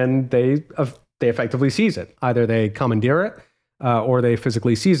gold and they effectively seize it. Either they commandeer it or they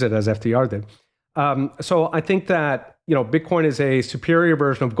physically seize it, as FDR did. So I think that, Bitcoin is a superior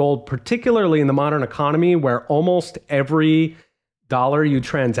version of gold, particularly in the modern economy where almost every dollar you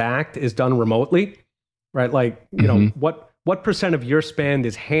transact is done remotely, right? Like, what percent of your spend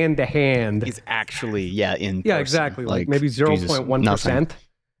is hand to hand? Is actually, in person. Yeah, exactly. Like maybe 0.1%.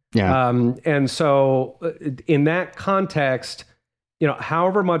 Yeah. And so in that context,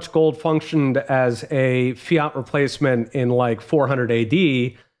 however much gold functioned as a fiat replacement in like 400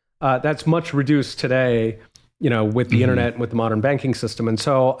 AD, that's much reduced today, with the internet and with the modern banking system. And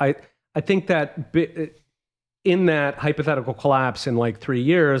so I think that in that hypothetical collapse in like 3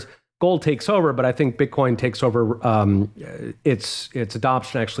 years, gold takes over, but I think Bitcoin takes over. Its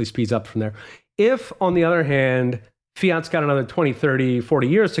adoption actually speeds up from there. If, on the other hand, fiat's got another 20, 30, 40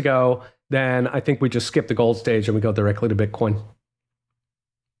 years to go, then I think we just skip the gold stage and we go directly to Bitcoin.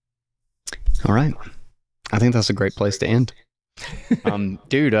 All right. I think that's a great place to end.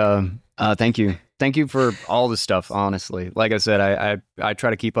 Dude, thank you. Thank you for all this stuff, honestly. Like I said, I try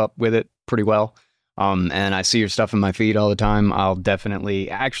to keep up with it pretty well. And I see your stuff in my feed all the time. I'll definitely,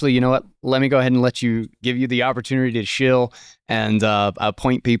 actually, you know what? Let me go ahead and give you the opportunity to shill and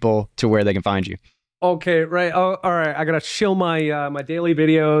point people to where they can find you. Okay, right. Oh, all right. I gotta shill my my daily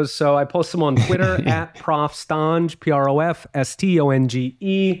videos. So I post them on Twitter at ProfStonge, ProfStonge.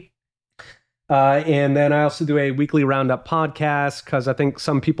 And then I also do a weekly roundup podcast because I think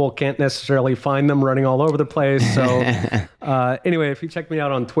some people can't necessarily find them running all over the place. So anyway, if you check me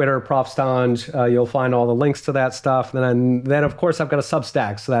out on Twitter, ProfStonge, you'll find all the links to that stuff. And then of course, I've got a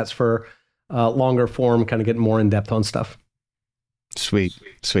Substack. So that's for longer form, kind of getting more in depth on stuff. Sweet.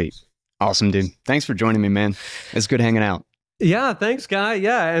 Awesome, dude. Thanks for joining me, man. It's good hanging out. Yeah, thanks, Guy.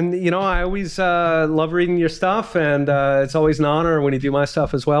 Yeah, and I always love reading your stuff, and it's always an honor when you do my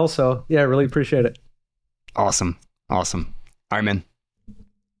stuff as well. So yeah, I really appreciate it. Awesome. All right, man.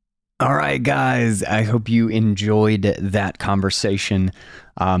 All right, guys. I hope you enjoyed that conversation.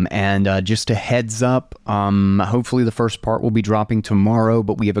 And just a heads up, hopefully the first part will be dropping tomorrow,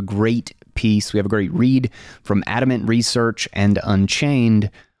 but we have a great piece. We have a great read from Adamant Research and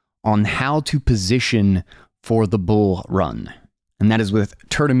Unchained on how to position for the bull run. And that is with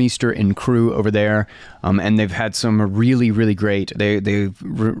Turtomeester and crew over there. And they've had some really, really great, they've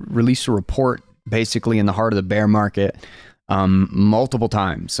released a report basically in the heart of the bear market multiple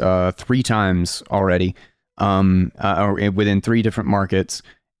times, 3 times already, or within 3 different markets,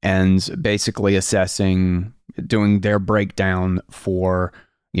 and basically doing their breakdown for,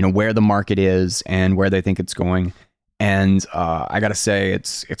 where the market is and where they think it's going. And I got to say,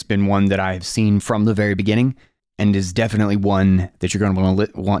 it's been one that I've seen from the very beginning, and is definitely one that you're going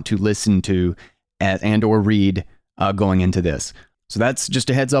to want to listen to and or read going into this. So that's just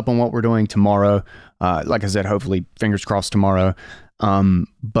a heads up on what we're doing tomorrow. Like I said, hopefully, fingers crossed tomorrow.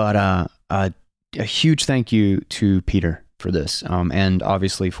 But a huge thank you to Peter for this, and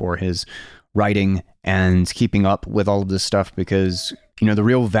obviously for his writing and keeping up with all of this stuff, because the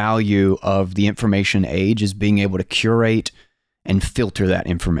real value of the information age is being able to curate and filter that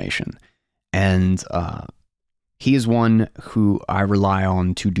information. And he is one who I rely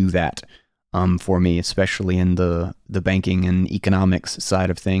on to do that for me, especially in the banking and economics side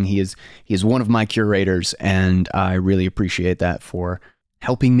of thing. He is one of my curators, and I really appreciate that for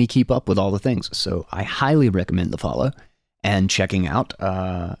helping me keep up with all the things. So I highly recommend the follow and checking out,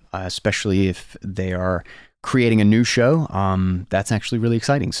 especially if they are creating a new show. That's actually really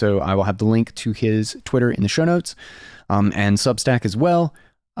exciting. So I will have the link to his Twitter in the show notes, and Substack as well,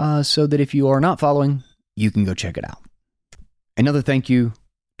 so that if you are not following, you can go check it out. Another thank you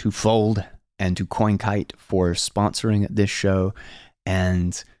to Fold and to CoinKite for sponsoring this show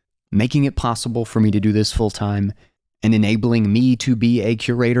and making it possible for me to do this full time and enabling me to be a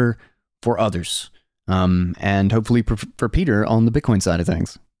curator for others, and hopefully for Peter on the Bitcoin side of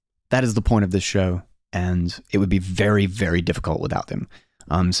things. That is the point of this show, and it would be very, very difficult without them.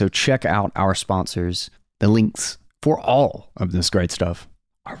 So check out our sponsors. The links for all of this great stuff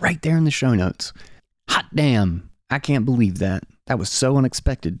are right there in the show notes. Hot damn, I can't believe that. That was so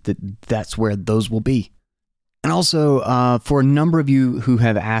unexpected that that's where those will be. And also, for a number of you who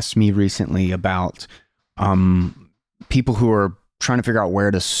have asked me recently about people who are trying to figure out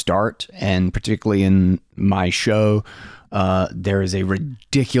where to start, and particularly in my show, there is a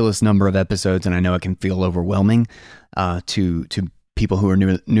ridiculous number of episodes, and I know it can feel overwhelming to people who are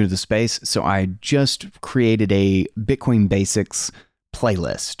new to the space. So I just created a Bitcoin Basics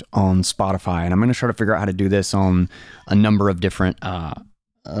playlist on Spotify, and I'm going to try to figure out how to do this on a number of different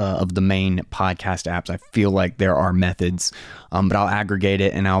of the main podcast apps. I feel like there are methods, but I'll aggregate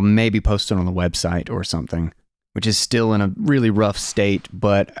it and I'll maybe post it on the website or something, which is still in a really rough state,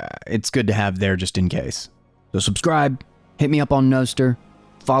 but it's good to have there just in case. So subscribe, hit me up on Noster,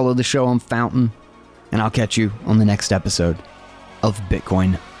 follow the show on Fountain, and I'll catch you on the next episode of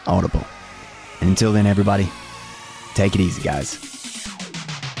Bitcoin Audible. And until then, everybody, take it easy, guys.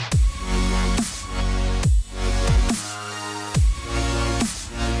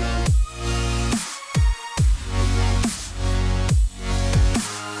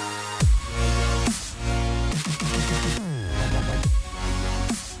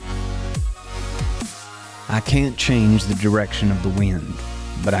 I can't change the direction of the wind,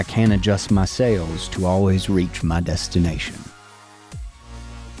 but I can adjust my sails to always reach my destination.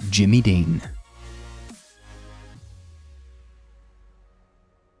 Jimmy Dean.